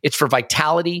energy. It's for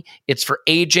vitality. It's for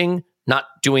aging, not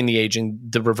doing the aging,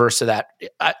 the reverse of that.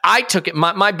 I took it.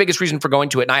 My biggest reason for going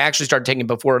to it, and I actually started taking it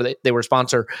before they were a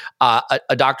sponsor.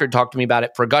 A doctor talked to me about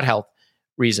it for a gut health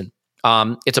reason.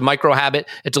 It's a micro habit.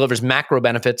 It delivers macro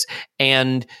benefits.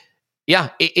 And Yeah,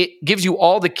 it gives you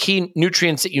all the key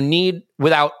nutrients that you need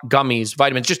without gummies,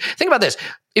 vitamins. Just think about this.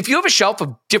 If you have a shelf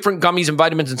of different gummies and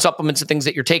vitamins and supplements and things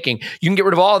that you're taking, you can get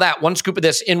rid of all of that. One scoop of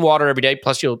this in water every day.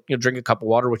 Plus, you'll drink a cup of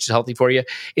water, which is healthy for you.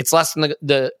 It's less than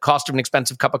the cost of an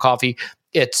expensive cup of coffee.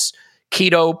 It's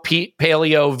keto,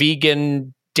 paleo,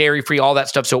 vegan, dairy-free, all that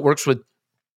stuff. So it works with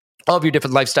all of your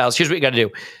different lifestyles. Here's what you got to do.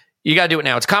 You got to do it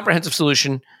now. It's a comprehensive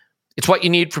solution. It's what you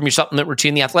need from your supplement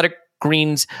routine. The Athletic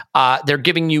Greens, they're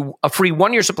giving you a free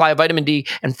 1-year supply of vitamin D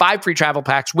and 5 free travel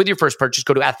packs with your first purchase.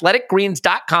 Go to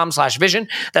athleticgreens.com/vision.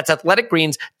 That's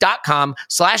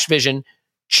athleticgreens.com/vision.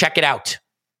 Check it out.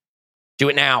 Do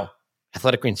it now.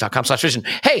 athleticgreens.com/vision.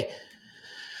 Hey,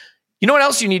 you know what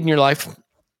else you need in your life?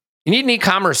 You need an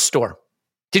e-commerce store.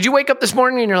 Did you wake up this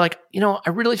morning and you're like, I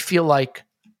really feel like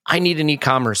I need an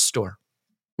e-commerce store?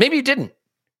 Maybe you didn't,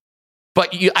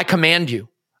 but I command you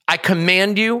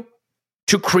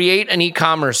to create an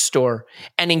e-commerce store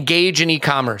and engage in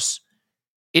e-commerce.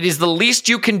 It is the least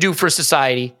you can do for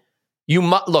society. You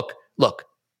must look,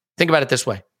 think about it this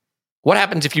way. What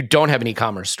happens if you don't have an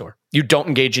e-commerce store? You don't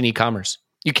engage in e-commerce.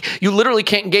 You literally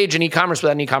can't engage in e-commerce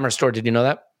without an e-commerce store. Did you know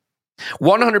that?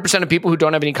 100% of people who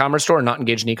don't have an e-commerce store are not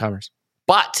engaged in e-commerce.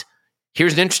 But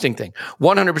here's the interesting thing.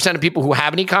 100% of people who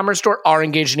have an e-commerce store are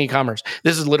engaged in e-commerce.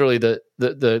 This is literally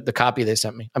the copy they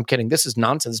sent me. I'm kidding. This is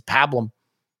nonsense. It's pablum.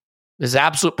 This is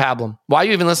absolute pablum. Why are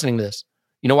you even listening to this?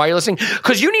 You know why you're listening?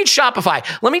 Because you need Shopify.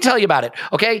 Let me tell you about it,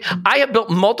 okay? I have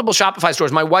built multiple Shopify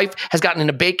stores. My wife has gotten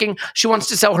into baking. She wants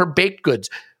to sell her baked goods.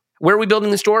 Where are we building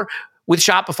the store? With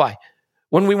Shopify.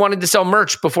 When we wanted to sell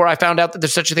merch before I found out that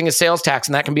there's such a thing as sales tax,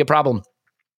 and that can be a problem,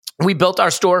 we built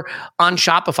our store on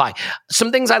Shopify.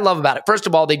 Some things I love about it. First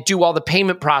of all, they do all the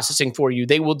payment processing for you.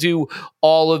 They will do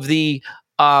all of the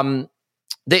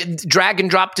drag and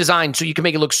drop design so you can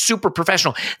make it look super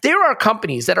professional. There are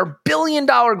companies that are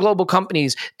billion-dollar global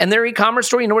companies, and their e-commerce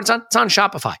store, you know what it's on? It's on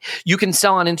Shopify. You can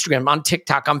sell on Instagram, on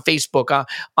TikTok, on Facebook,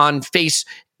 on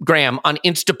Facegram, on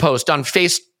Instapost, on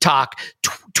FaceTalk,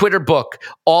 Twitter Book,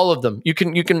 all of them. You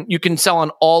can sell on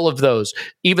all of those,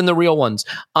 even the real ones.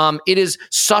 It is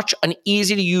such an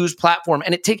easy to use platform,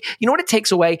 and you know what it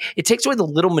takes away? It takes away the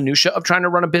little minutia of trying to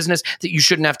run a business that you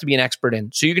shouldn't have to be an expert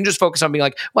in. So you can just focus on being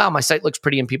like, wow, my site looks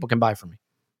pretty and people can buy from me.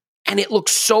 And it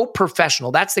looks so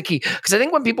professional. That's the key. Because I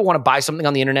think when people want to buy something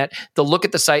on the internet, they'll look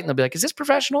at the site and they'll be like, is this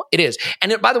professional? It is.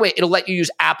 And by the way, it'll let you use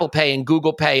Apple Pay and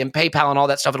Google Pay and PayPal and all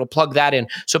that stuff. It'll plug that in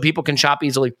so people can shop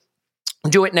easily.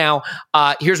 Do it now.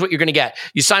 Here's what you're going to get.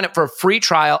 You sign up for a free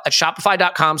trial at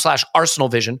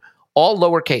shopify.com/ArsenalVision, all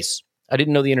lowercase. I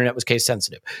didn't know the internet was case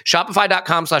sensitive.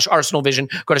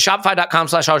 Shopify.com/ArsenalVision. Go to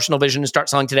shopify.com/ArsenalVision and start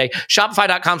selling today.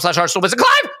 Shopify.com/ArsenalVision.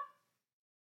 Clive!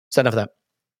 Is that enough of that?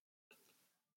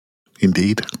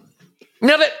 Indeed.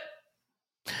 Nailed it.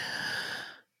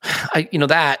 I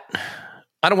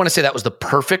don't want to say that was the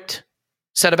perfect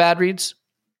set of ad reads.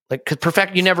 Like, cause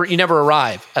perfect, you never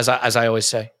arrive, as I always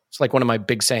say. It's like one of my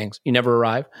big sayings. You never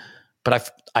arrive, but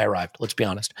I arrived. Let's be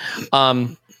honest.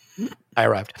 I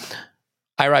arrived.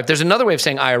 There's another way of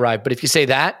saying I arrived, but if you say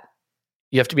that,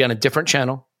 you have to be on a different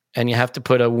channel and you have to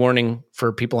put a warning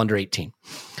for people under 18.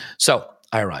 So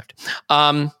I arrived.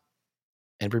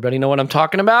 Everybody know what I'm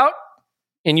talking about?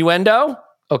 Innuendo?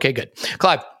 Okay, good.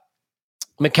 Clive,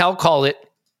 Mikel called it,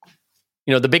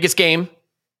 the biggest game.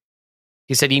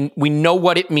 He said, we know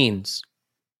what it means.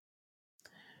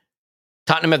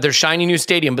 Tottenham have their shiny new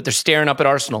stadium, but they're staring up at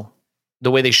Arsenal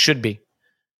the way they should be.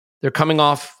 They're coming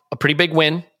off a pretty big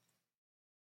win.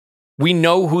 We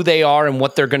know who they are and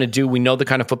what they're going to do. We know the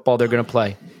kind of football they're going to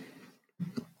play.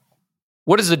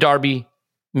 What does the derby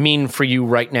mean for you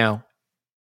right now?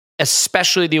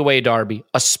 Especially the away derby,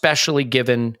 especially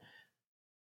given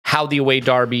how the away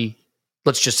derby,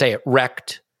 let's just say it,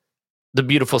 wrecked the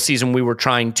beautiful season we were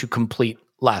trying to complete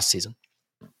last season.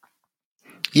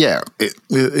 Yeah,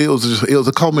 it was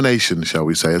a culmination, shall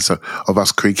we say, of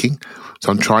us creaking.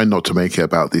 So I'm trying not to make it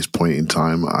about this point in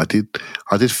time. I did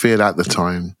feel at the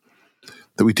time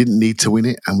that we didn't need to win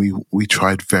it, and we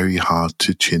tried very hard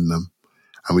to chin them,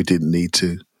 and we didn't need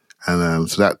to. And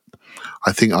so that,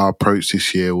 I think our approach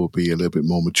this year will be a little bit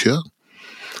more mature,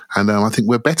 and I think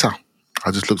we're better.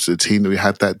 I just looked at the team that we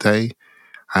had that day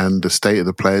and the state of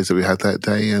the players that we had that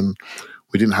day, and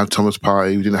we didn't have Thomas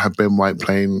Partey, we didn't have Ben White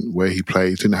playing where he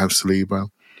plays, didn't have Saliba,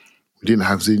 we didn't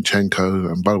have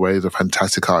Zinchenko. And by the way, there's a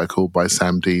fantastic article by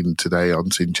Sam Dean today on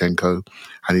Zinchenko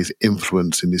and his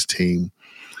influence in this team.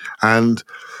 And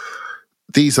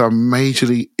these are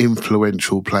majorly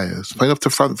influential players. Playing off the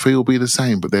front three will be the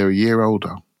same, but they're a year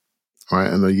older,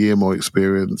 right? And a year more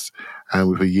experience and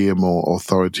with a year more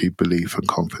authority, belief and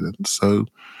confidence. So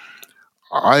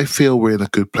I feel we're in a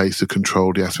good place to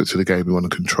control the aspects of the game we want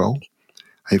to control.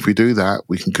 And if we do that,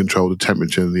 we can control the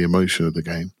temperature and the emotion of the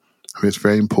game. I mean, it's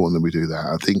very important that we do that.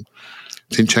 I think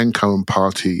Zinchenko and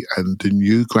Partey and the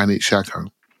new Granit Xhaka,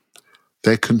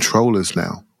 they're controllers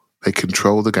now. They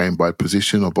control the game by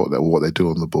position or what they do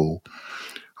on the ball.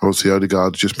 Obviously,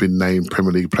 Odegaard's just been named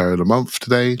Premier League Player of the Month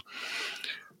today.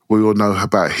 We all know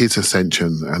about his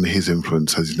ascension and his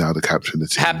influence as he's now the captain of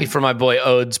the team. Happy for my boy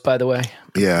Odes, by the way.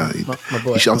 Yeah. My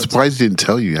boy I'm surprised he didn't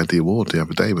tell you he had the award the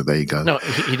other day, but there you go. No,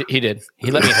 he did. He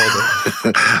let me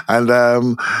hold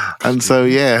it. and so,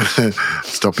 yeah,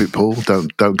 stop it, Paul.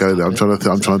 Don't go there. I'm trying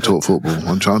to talk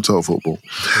football.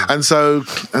 And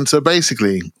so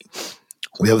basically,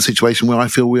 we have a situation where I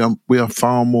feel we are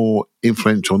far more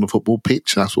influential on the football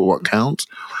pitch. That's what counts.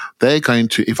 They're going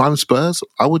to, if I'm Spurs,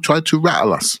 I would try to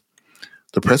rattle us.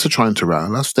 The press are trying to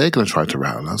rattle us. They're going to try to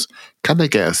rattle us. Can they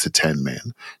get us to 10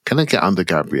 men? Can they get under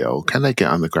Gabriel? Can they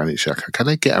get under Granit Xhaka? Can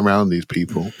they get around these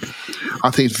people? I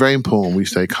think it's very important we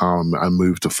stay calm and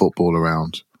move the football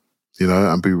around,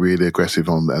 and be really aggressive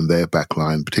on their back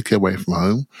line, particularly away from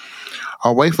home.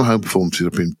 Our away from home performances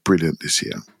have been brilliant this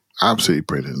year. Absolutely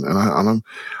brilliant. And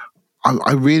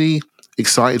I'm really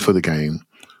excited for the game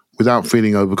without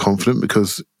feeling overconfident,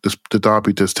 because the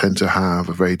derby does tend to have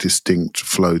a very distinct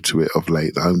flow to it of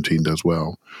late. The home team does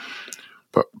well.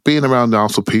 But being around the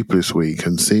Arsenal people this week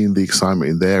and seeing the excitement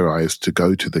in their eyes to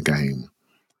go to the game,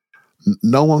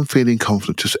 no one feeling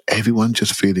confident, just everyone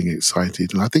just feeling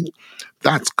excited. And I think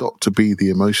that's got to be the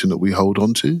emotion that we hold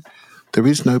on to. There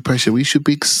is no pressure. We should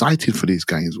be excited for these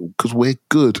games because we're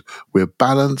good. We're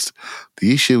balanced.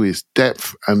 The issue is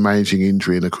depth and managing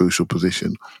injury in a crucial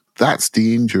position. That's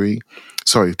the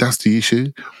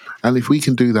issue. And if we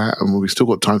can do that, and we've still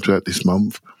got time to do that this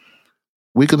month,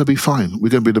 we're going to be fine. We're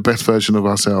going to be the best version of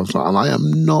ourselves. And I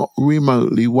am not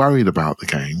remotely worried about the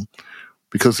game,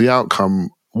 because the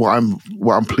outcome, what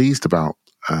I'm pleased about,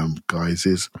 guys,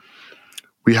 is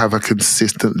we have a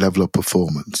consistent level of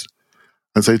performance.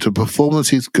 And so the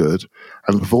performance is good,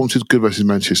 and the performance is good versus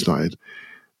Manchester United.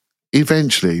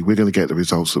 Eventually, we're going to get the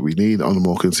results that we need on a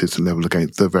more consistent level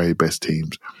against the very best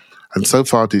teams. And so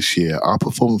far this year, our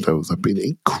performance levels have been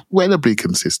incredibly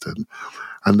consistent.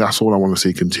 And that's all I want to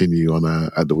see continue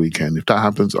at the weekend. If that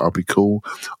happens, I'll be cool.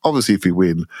 Obviously, if we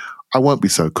win, I won't be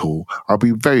so cool. I'll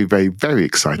be very, very, very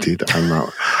excited.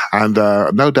 And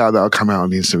no doubt that I'll come out on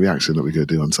the instant reaction that we're going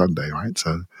to do on Sunday, right?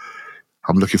 So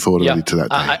I'm looking forward already to that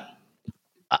day.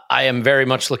 I am very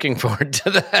much looking forward to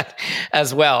that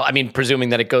as well. I mean, presuming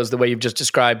that it goes the way you've just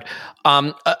described.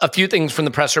 A few things from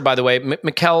the presser, by the way.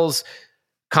 Mikel's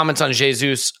comments on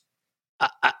Jesus,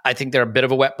 I think they're a bit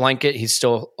of a wet blanket. He's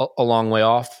still a long way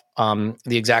off.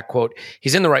 The exact quote,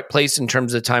 he's in the right place in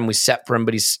terms of the time we set for him,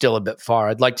 but he's still a bit far.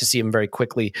 I'd like to see him very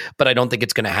quickly, but I don't think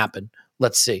it's going to happen.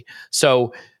 Let's see.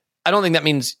 So I don't think that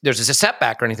means there's a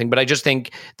setback or anything, but I just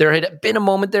think there had been a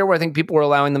moment there where I think people were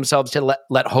allowing themselves to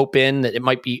let hope in that it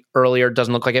might be earlier. It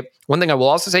doesn't look like it. One thing I will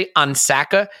also say on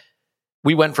Saka,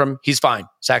 we went from he's fine,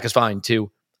 Saka's fine,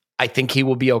 to I think he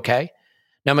will be okay.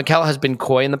 Now, Mikel has been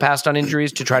coy in the past on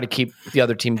injuries to try to keep the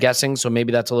other team guessing, so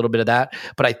maybe that's a little bit of that.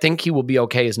 But I think he will be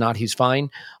okay is not he's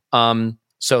fine.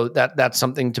 So that's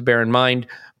something to bear in mind.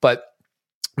 But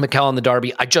Mikel on the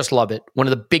derby, I just love it. One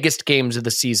of the biggest games of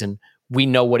the season. We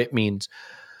know what it means.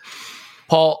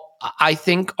 Paul, I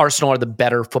think Arsenal are the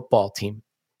better football team.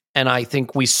 And I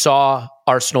think we saw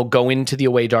Arsenal go into the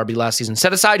away derby last season.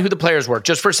 Set aside who the players were,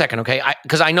 just for a second, okay?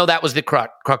 Because I know that was the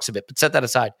crux of it, but set that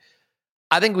aside.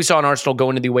 I think we saw an Arsenal go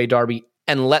into the away derby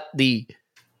and let the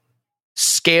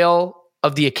scale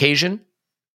of the occasion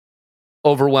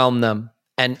overwhelm them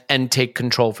and take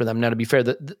control for them. Now, to be fair,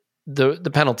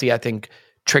 the penalty, I think,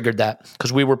 triggered that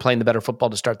because we were playing the better football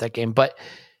to start that game. But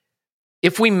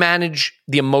if we manage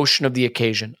the emotion of the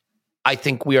occasion, I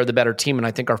think we are the better team, and I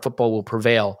think our football will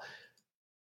prevail.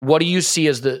 What do you see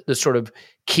as the sort of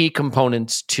key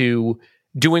components to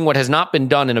doing what has not been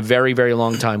done in a very, very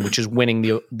long time, which is winning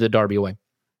the derby away?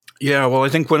 Yeah, well, I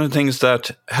think one of the things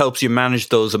that helps you manage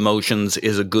those emotions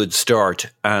is a good start.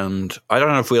 And I don't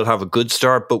know if we'll have a good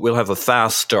start, but we'll have a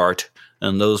fast start.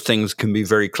 And those things can be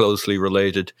very closely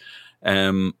related.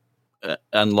 And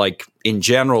like in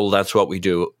general, that's what we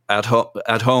do at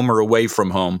home or away from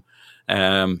home,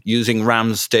 using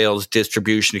Ramsdale's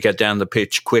distribution to get down the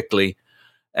pitch quickly.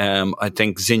 I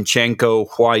think Zinchenko,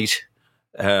 White,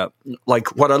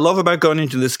 like what I love about going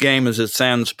into this game is it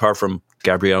sounds, apart from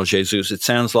Gabriel Jesus, it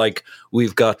sounds like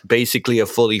we've got basically a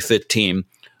fully fit team.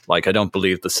 Like I don't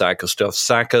believe the Saka stuff.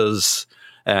 Saka's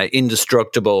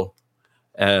indestructible.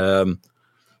 There's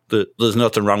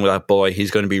nothing wrong with that boy.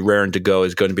 He's going to be raring to go.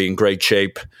 He's going to be in great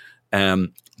shape.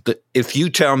 if you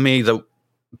tell me that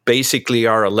basically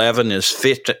our 11 is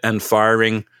fit and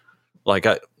firing,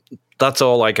 that's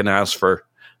all I can ask for.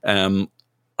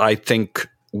 I think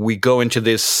we go into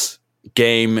this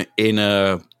game in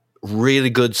a really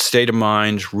good state of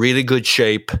mind, really good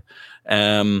shape.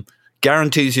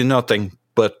 Guarantees you nothing,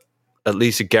 but at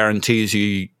least it guarantees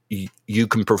you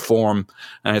can perform.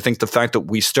 And I think the fact that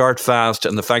we start fast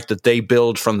and the fact that they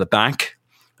build from the back,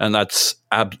 and that's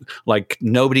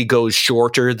nobody goes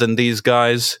shorter than these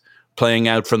guys playing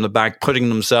out from the back, putting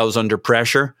themselves under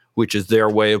pressure, which is their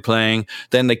way of playing.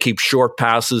 Then they keep short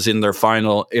passes in their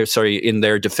in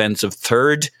their defensive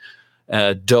third,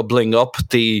 doubling up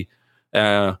the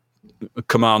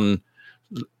come on,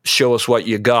 show us what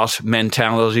you got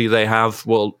mentality they have.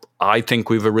 Well, I think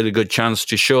we've a really good chance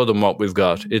to show them what we've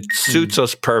got. It suits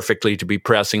us perfectly to be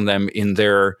pressing them in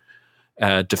their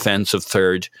defensive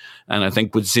third. And I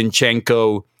think with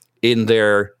Zinchenko in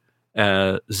there,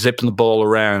 zipping the ball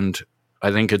around,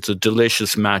 I think it's a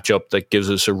delicious matchup that gives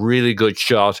us a really good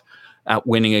shot at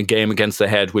winning a game against the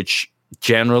head, which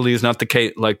generally is not the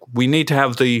case. We need to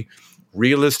have the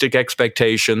realistic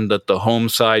expectation that the home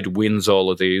side wins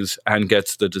all of these and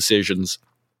gets the decisions.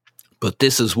 But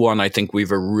this is one I think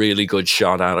we've a really good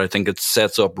shot at. I think it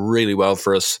sets up really well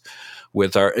for us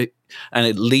and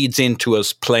it leads into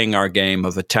us playing our game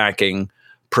of attacking,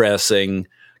 pressing,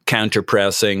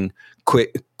 counter-pressing,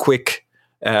 quick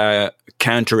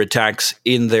counter-attacks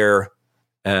in their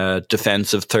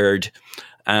defensive third.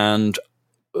 And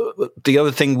the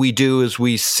other thing we do is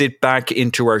we sit back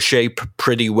into our shape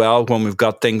pretty well when we've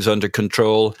got things under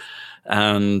control.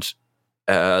 And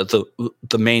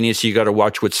the main issue you got to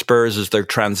watch with Spurs is their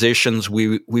transitions.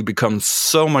 We become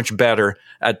so much better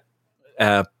at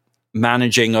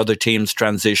managing other teams'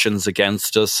 transitions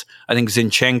against us. I think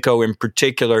Zinchenko in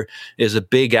particular is a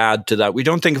big add to that. We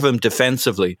don't think of him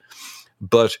defensively,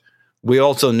 but we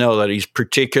also know that he's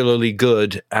particularly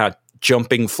good at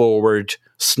jumping forward,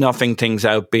 snuffing things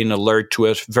out, being alert to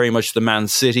it. Very much the Man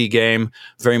City game,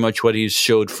 very much what he's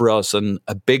showed for us. And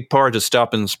a big part of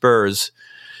stopping Spurs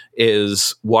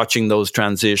is watching those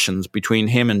transitions between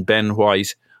him and Ben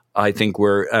White. I think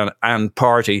and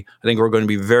Partey, I think we're going to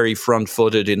be very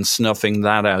front-footed in snuffing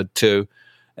that out too.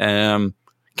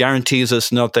 Guarantees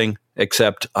us nothing,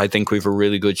 except I think we've a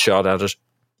really good shot at it.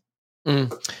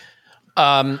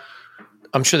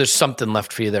 I'm sure there's something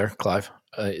left for you there, Clive,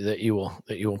 that you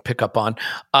will pick up on.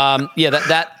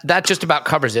 That just about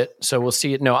covers it. So we'll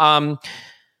see it. No,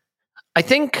 I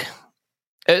think.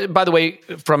 By the way,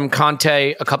 from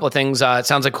Conte, a couple of things. It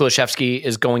sounds like Kulusevski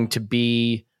is going to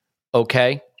be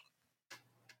okay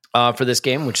for this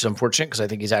game, which is unfortunate because I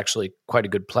think he's actually quite a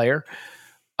good player.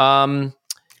 And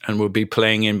we'll be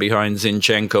playing in behind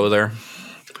Zinchenko there.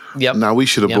 Yep. Now we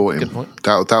should have bought him.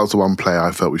 That was the one player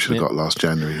I felt we should have got last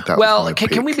January.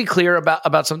 Can we be clear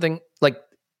about something?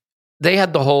 They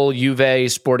had the whole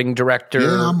Juve sporting director.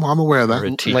 Yeah, I'm aware of that.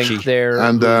 Link there,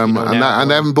 and they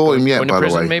haven't bought him yet. By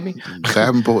the way, maybe they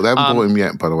haven't bought him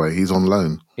yet. By the way, he's on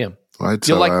loan. Yeah, right.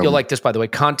 You'll like this. By the way,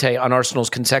 Conte on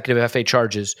Arsenal's consecutive FA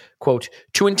charges. Quote: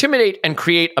 "To intimidate and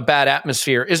create a bad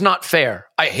atmosphere is not fair.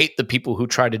 I hate the people who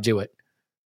try to do it."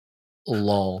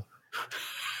 Lol.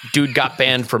 Dude got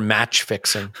banned for match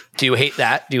fixing. Do you hate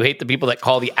that? Do you hate the people that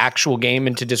call the actual game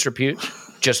into disrepute?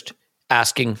 Just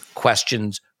asking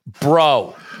questions.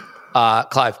 Bro,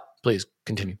 Clive, please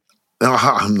continue. No,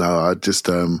 I just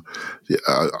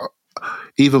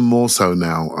even more so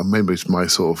now. Maybe it's my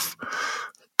sort of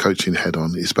coaching head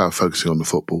on. It's about focusing on the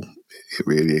football. It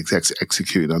really is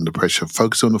executing under pressure.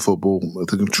 Focus on the football,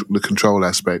 the control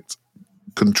aspect,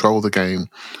 control the game.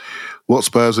 What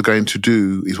Spurs are going to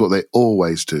do is what they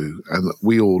always do, and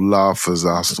we all laugh as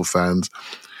Arsenal fans.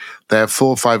 They have 4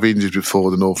 or 5 injuries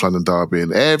before the North London derby,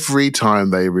 and every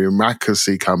time they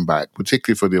miraculously come back,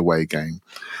 particularly for the away game.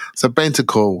 So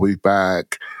Bentancur will be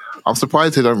back. I'm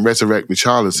surprised they don't resurrect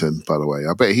Richarlison, by the way.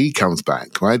 I bet he comes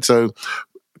back, right? So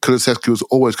Kulusevski was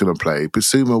always going to play.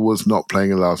 Bissouma was not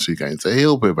playing in the last few games, so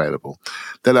he'll be available.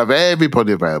 They'll have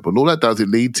everybody available. And all that does, it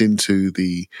leads into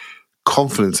the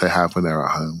confidence they have when they're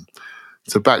at home.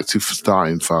 So back to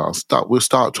starting fast. We'll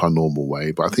start to our normal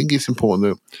way, but I think it's important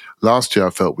that last year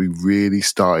I felt we really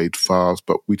started fast,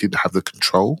 but we didn't have the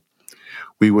control.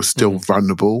 We were still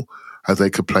vulnerable as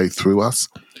they could play through us.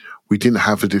 We didn't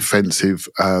have the defensive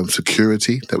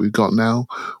security that we've got now.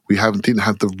 We didn't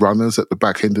have the runners at the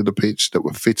back end of the pitch that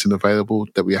were fit and available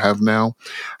that we have now.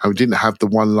 And we didn't have the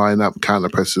one line-up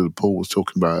counter-pressure that Paul was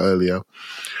talking about earlier.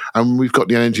 And we've got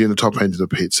the energy in the top end of the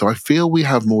pitch. So I feel we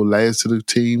have more layers to the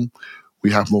team. We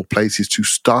have more places to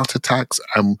start attacks,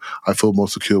 and I feel more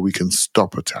secure we can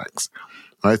stop attacks.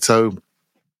 Right? So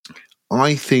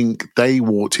I think they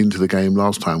walked into the game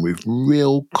last time with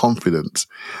real confidence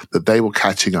that they were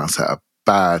catching us at a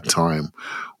bad time.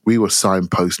 We were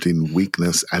signposting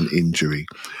weakness and injury,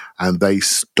 and they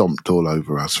stomped all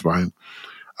over us, right?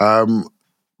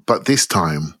 But this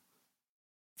time,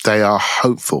 they are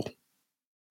hopeful.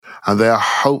 And they are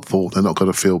hopeful they're not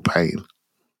going to feel pain.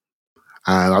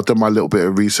 And I've done my little bit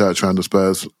of research around the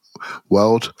Spurs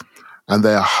world, and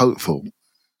they are hopeful.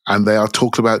 And they are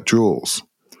talking about draws.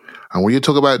 And when you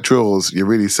talk about draws, you're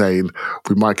really saying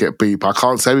we might get beat, but I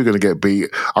can't say we're going to get beat.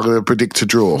 I'm going to predict a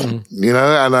draw, you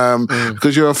know, and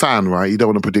because you're a fan, right? You don't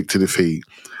want to predict a defeat.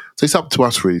 So it's up to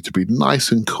us really to be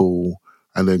nice and cool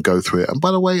and then go through it. And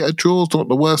by the way, a draw's not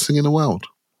the worst thing in the world.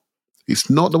 It's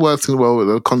not the worst thing in the world in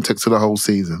the context of the whole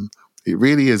season. It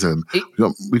really isn't.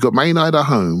 We got Man United at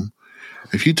home.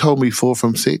 If you told me 4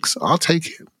 from 6, I'll take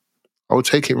it. I would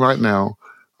take it right now.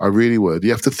 I really would.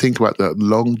 You have to think about the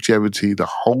longevity, the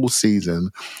whole season.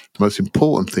 The most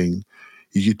important thing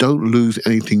is you don't lose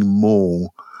anything more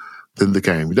than the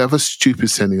game. You don't have a stupid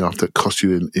sending off that costs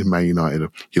you in Man United.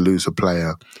 You lose a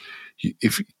player.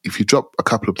 If you drop a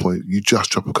couple of points, you just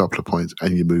drop a couple of points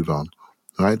and you move on.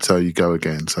 Right? So you go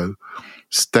again. So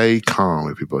stay calm,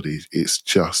 everybody. It's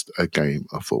just a game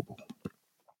of football.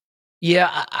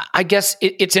 Yeah, I guess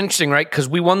it's interesting, right? Because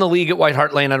we won the league at White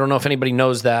Hart Lane. I don't know if anybody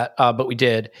knows that, but we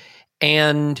did.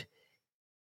 And,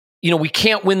 you know, we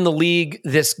can't win the league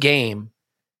this game.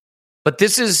 But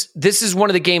this is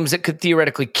one of the games that could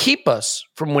theoretically keep us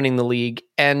from winning the league.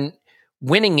 And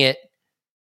winning it,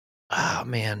 oh,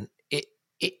 man.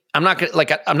 I'm not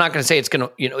gonna say it's gonna,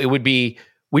 you know, it would be,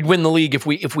 we'd win the league if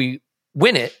we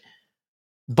win it.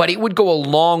 But it would go a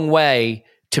long way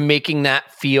to making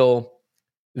that feel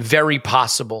very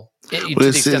possible, to the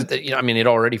extent that, you know, I mean, it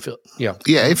already feels, yeah,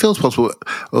 it feels possible.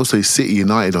 Also, City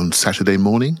United on Saturday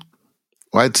morning,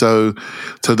 right? So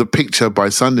the picture by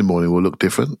Sunday morning will look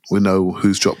different. We know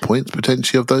who's dropped points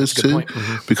potentially of those two,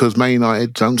 because Man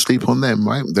United, don't sleep on them,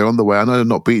 right? They're on the way. I know they're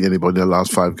not beating anybody in the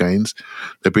last 5 games.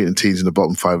 They're beating teams in the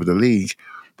bottom 5 of the league,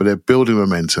 but they're building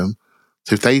momentum.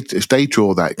 So if they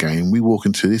draw that game, we walk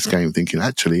into this game thinking,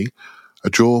 actually, a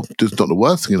draw is not the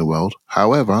worst thing in the world.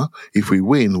 However, if we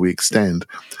win, we extend.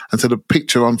 And so the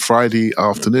picture on Friday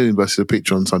afternoon versus the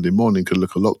picture on Sunday morning could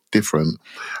look a lot different,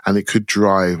 and it could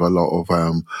drive a lot of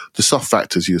the soft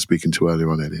factors you were speaking to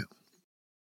earlier on, Elliot.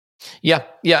 Yeah.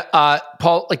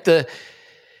 Paul, like the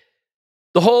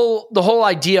whole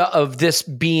idea of this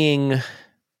being,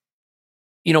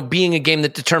 you know, being a game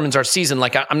that determines our season.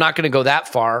 Like, I'm not going to go that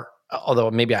far, although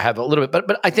maybe I have a little bit,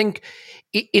 but I think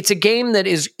it's a game that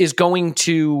is going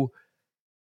to,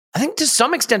 I think, to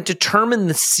some extent, determine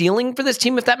the ceiling for this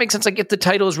team, if that makes sense. Like, if the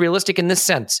title is realistic in this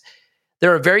sense,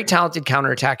 they're a very talented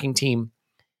counterattacking team.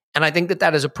 And I think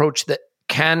that is an approach that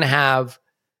can have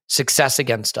success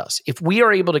against us. If we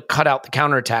are able to cut out the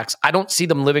counterattacks, I don't see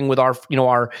them living with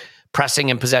our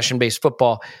pressing and possession-based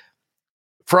football.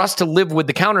 For us to live with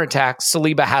the counterattacks,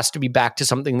 Saliba has to be back to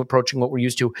something approaching what we're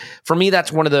used to. For me,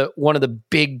 that's one of the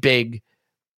big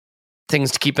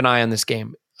things to keep an eye on this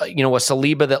game. You know, a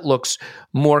Saliba that looks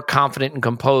more confident and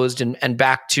composed and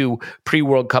back to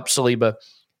pre-World Cup Saliba.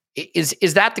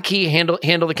 Is that the key? Handle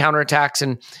the counterattacks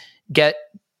and get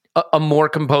a more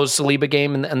composed Saliba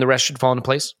game, and the rest should fall into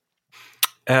place?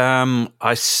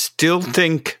 I still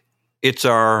think it's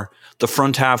the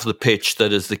front half of the pitch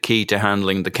that is the key to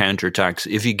handling the counterattacks.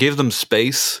 If you give them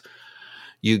space,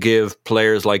 you give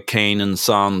players like Kane and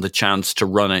Son the chance to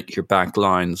run at your back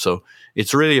line. So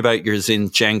it's really about your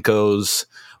Zinchenkos,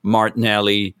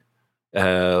 Martinelli,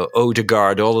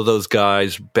 Odegaard, all of those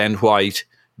guys, Ben White,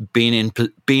 being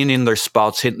in their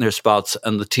spots, hitting their spots,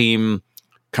 and the team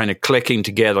kind of clicking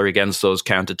together against those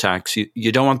counterattacks.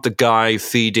 You don't want the guy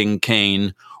feeding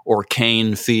Kane or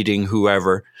Kane feeding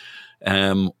whoever,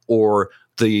 or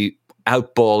the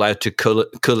outball out to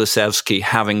Kulusevski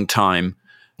having time.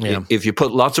 Yeah. If you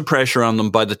put lots of pressure on them,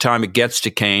 by the time it gets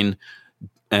to Kane,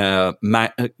 Gabriel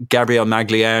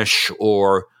Magalhaes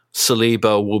or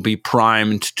Saliba will be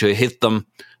primed to hit them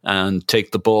and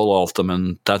take the ball off them.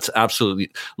 And that's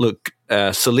absolutely... Look,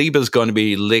 Saliba's going to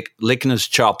be licking his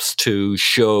chops to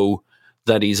show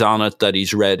that he's on it, that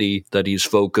he's ready, that he's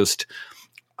focused.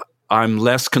 I'm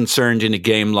less concerned in a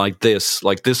game like this.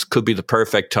 Like, this could be the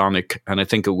perfect tonic, and I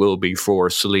think it will be for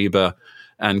Saliba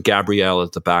and Gabriel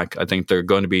at the back. I think they're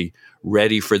going to be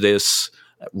ready for this,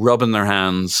 rubbing their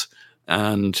hands,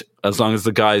 and as long as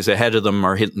the guys ahead of them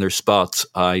are hitting their spots,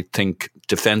 I think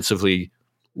defensively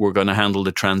we're going to handle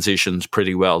the transitions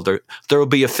pretty well. There will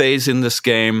be a phase in this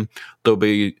game. There'll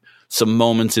be some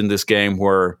moments in this game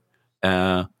where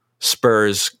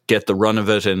Spurs get the run of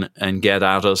it and get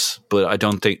at us, but I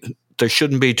don't think there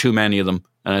shouldn't be too many of them.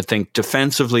 And I think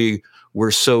defensively,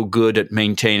 we're so good at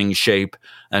maintaining shape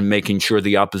and making sure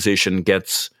the opposition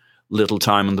gets little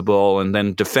time on the ball. And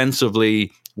then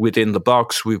defensively within the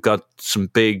box, we've got some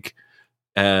big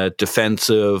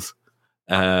defensive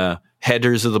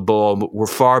headers of the ball. We're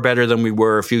far better than we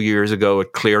were a few years ago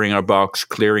at clearing our box,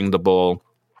 clearing the ball.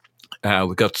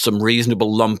 We've got some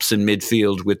reasonable lumps in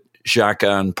midfield with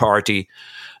Xhaka and Partey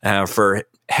for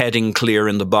heading clear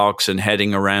in the box and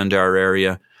heading around our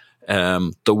area. There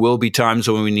will be times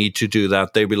when we need to do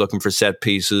that. They'll be looking for set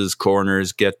pieces,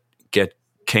 corners, get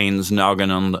Kane's noggin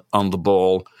on the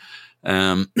ball.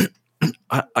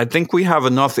 I think we have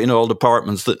enough in all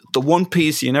departments. The one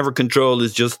piece you never control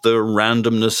is just the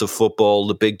randomness of football,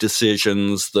 the big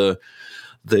decisions, the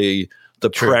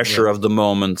pressure of the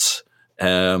moments.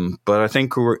 But I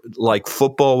think we're, like,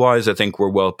 football-wise, I think we're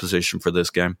well positioned for this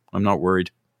game. I'm not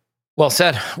worried. Well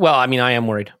said. Well, I mean, I am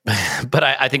worried, but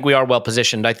I think we are well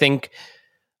positioned. I think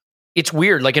it's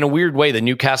weird. Like, in a weird way, the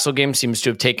Newcastle game seems to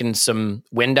have taken some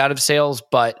wind out of sails,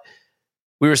 but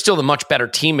we were still the much better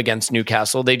team against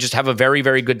Newcastle. They just have a very,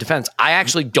 very good defense. I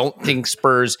actually don't think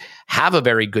Spurs have a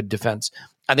very good defense.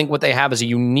 I think what they have is a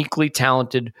uniquely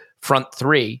talented front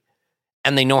three,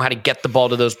 and they know how to get the ball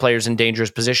to those players in dangerous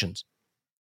positions.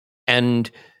 And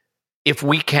if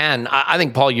we can, I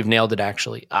think, Paul, you've nailed it,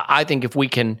 actually. I think if we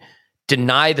can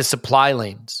deny the supply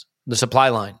lines,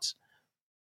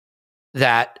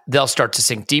 that they'll start to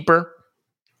sink deeper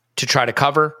to try to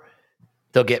cover.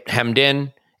 They'll get hemmed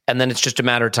in, and then it's just a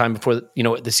matter of time before,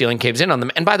 the ceiling caves in on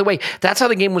them. And by the way, that's how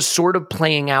the game was sort of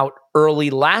playing out early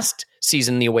last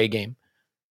season, the away game,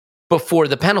 before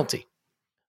the penalty.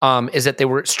 Is that they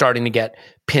were starting to get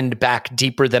pinned back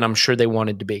deeper than I'm sure they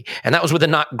wanted to be. And that was with a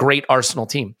not great Arsenal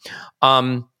team.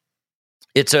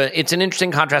 It's an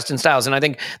interesting contrast in styles. And I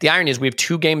think the irony is we have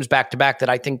two games back-to-back that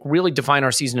I think really define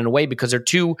our season in a way, because they're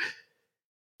two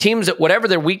teams that, whatever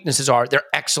their weaknesses are, they're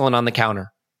excellent on the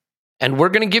counter. And we're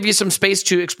going to give you some space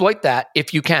to exploit that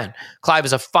if you can. Clive,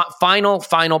 is a final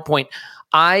point.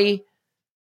 I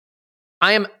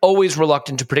am always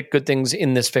reluctant to predict good things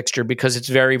in this fixture because it's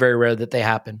very, very rare that they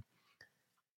happen.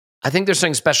 I think there's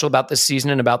something special about this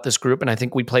season and about this group, and I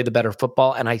think we play the better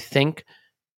football. And I think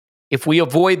if we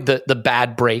avoid the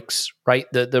bad breaks, right,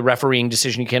 the refereeing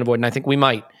decision you can't avoid, and I think we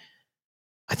might,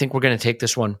 I think we're going to take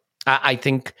this one. I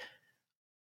think,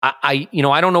 I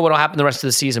don't know what will happen the rest of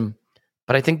the season,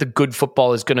 but I think the good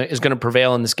football is going to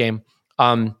prevail in this game.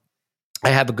 I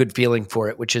have a good feeling for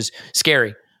it, which is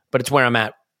scary, but it's where I'm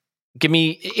at. Give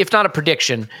me, if not a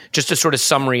prediction, just a sort of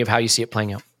summary of how you see it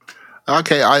playing out.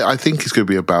 Okay, I think it's going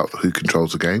to be about who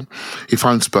controls the game. If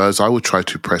I'm Spurs, I would try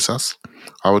to press us.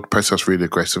 I would press us really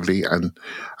aggressively and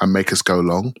make us go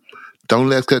long. Don't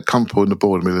let us get comfortable in the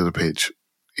ball in the middle of the pitch.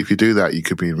 If you do that, you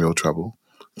could be in real trouble.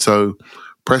 So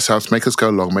press us, make us go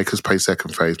long, make us play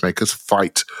second phase, make us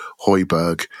fight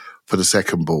Højbjerg for the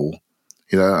second ball.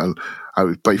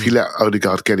 But if you let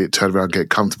Odegaard get it, turn around, get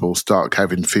comfortable, start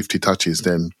having 50 touches,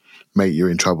 then, mate,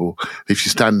 you're in trouble. If you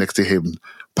stand next to him,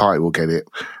 Partey will get it.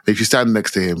 If you stand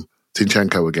next to him,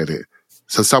 Zinchenko will get it.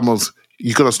 So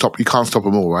you got to stop. You can't stop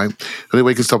them all, right? The only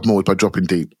way you can stop them all is by dropping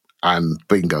deep, and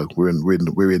bingo, we're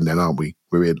in then, aren't we?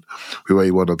 We're in. We're where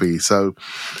you want to be. So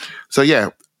yeah,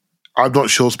 I'm not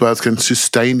sure Spurs can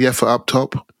sustain the effort up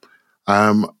top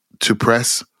to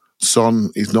press.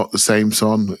 Son is not the same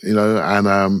Son, and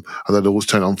although they always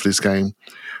turn on for this game.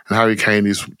 And Harry Kane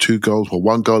is 2 goals, or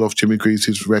 1 goal off Jimmy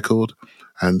Greaves' record.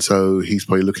 And so he's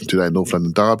probably looking to that North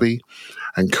London derby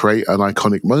and create an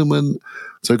iconic moment.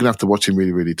 So we're going to have to watch him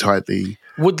really, really tightly.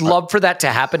 Would love for that to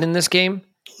happen in this game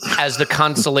as the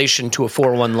consolation to a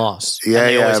 4-1 loss. Yeah, and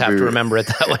they always have to remember it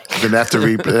that way. Then they have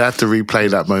to replay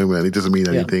that moment. It doesn't mean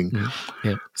anything.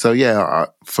 Yeah. So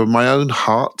for my own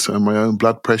heart and my own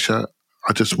blood pressure,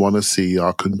 I just want to see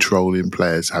our controlling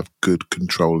players have good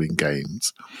controlling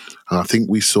games. And I think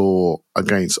we saw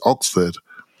against Oxford,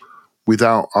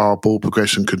 without our ball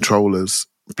progression controllers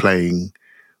playing,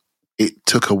 it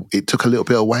took a little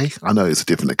bit away. I know it's a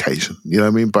different occasion, you know what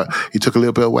I mean? But it took a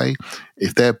little bit away.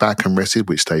 If they're back and rested,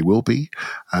 which they will be,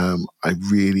 I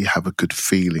really have a good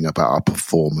feeling about our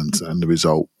performance, and the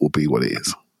result will be what it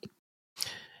is.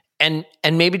 And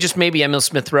maybe Emile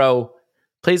Smith-Rowe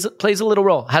plays a little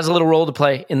role, has a little role to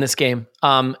play in this game.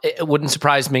 It wouldn't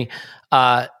surprise me.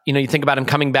 You think about him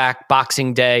coming back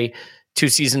Boxing Day 2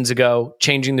 seasons ago,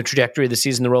 changing the trajectory of the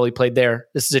season, the role he played there.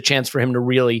 This is a chance for him to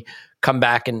really come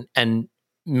back and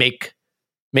make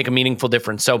a meaningful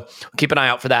difference. So keep an eye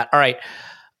out for that. All right.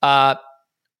 I'm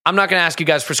not going to ask you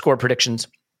guys for score predictions.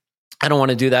 I don't want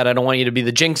to do that. I don't want you to be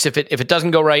the jinx if it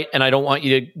doesn't go right, and I don't want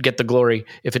you to get the glory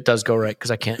if it does go right, because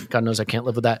I can't. God knows I can't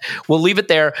live with that. We'll leave it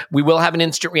there. We will have an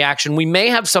instant reaction. We may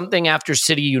have something after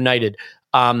City United.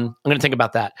 I'm going to think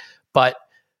about that. But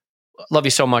love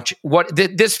you so much.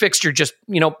 This fixture just,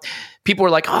 people were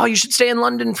like, oh, you should stay in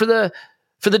London for the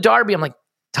derby. I'm like,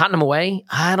 Tottenham away?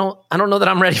 I don't know that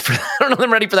I'm ready for that. I don't know that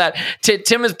I'm ready for that.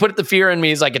 Tim has put the fear in me.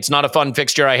 He's like, it's not a fun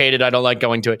fixture. I hate it. I don't like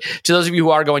going to it. To those of you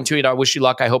who are going to it, I wish you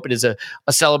luck. I hope it is a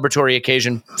celebratory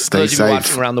occasion. Stay for those safe. of you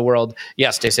watching around the world,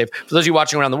 stay safe. For those of you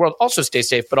watching around the world, also stay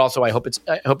safe. But also, I hope it's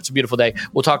a beautiful day.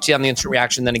 We'll talk to you on the instant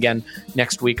reaction. Then again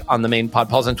next week on the main pod.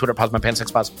 Paul's on Twitter. Pause my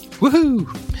pants. Pause. Woohoo!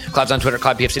 Cloud's on Twitter.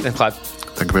 Cloud PFC. Then Cloud.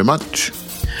 Thank you very much.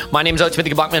 My name is Oates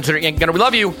Smithy. Blockman on Twitter. Yankee Gunner. We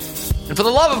love you. And for the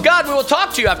love of God, we will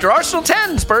talk to you after Arsenal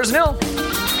 10, Spurs 0.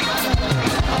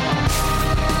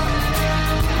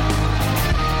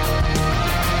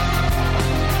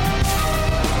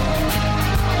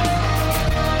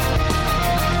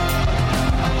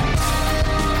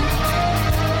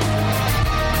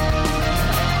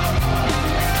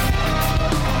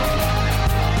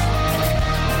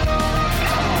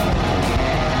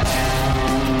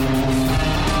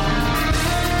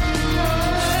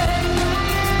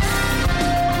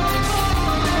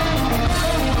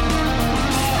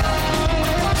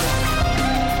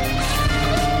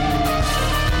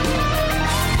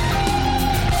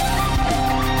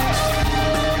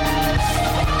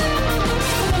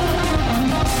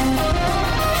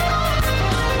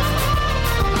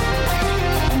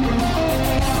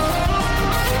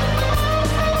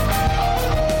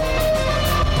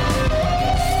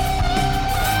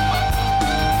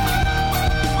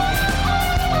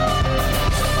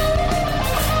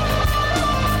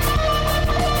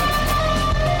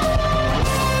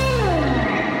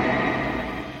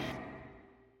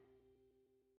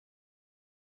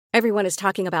 Everyone is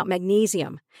talking about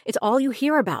magnesium. It's all you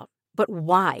hear about. But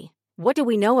why? What do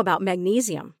we know about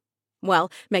magnesium?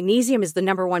 Well, magnesium is the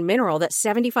number one mineral that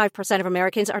 75% of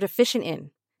Americans are deficient in.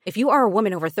 If you are a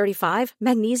woman over 35,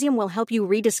 magnesium will help you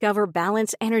rediscover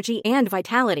balance, energy, and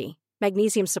vitality.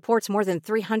 Magnesium supports more than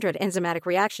 300 enzymatic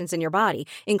reactions in your body,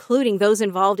 including those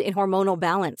involved in hormonal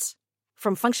balance.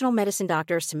 From functional medicine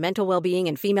doctors to mental well-being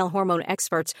and female hormone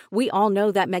experts, we all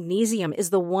know that magnesium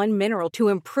is the one mineral to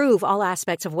improve all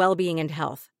aspects of well-being and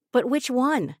health. But which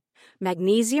one?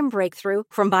 Magnesium Breakthrough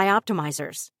from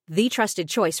Bioptimizers, the trusted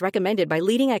choice recommended by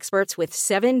leading experts with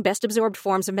 7 best-absorbed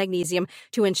forms of magnesium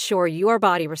to ensure your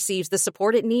body receives the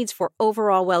support it needs for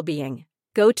overall well-being.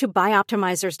 Go to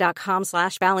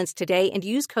bioptimizers.com/balance today and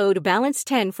use code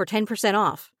BALANCE10 for 10%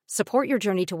 off. Support your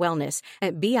journey to wellness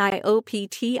at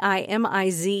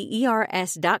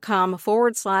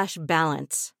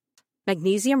bioptimizers.com/balance.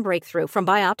 Magnesium Breakthrough from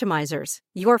Bioptimizers,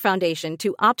 your foundation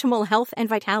to optimal health and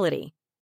vitality.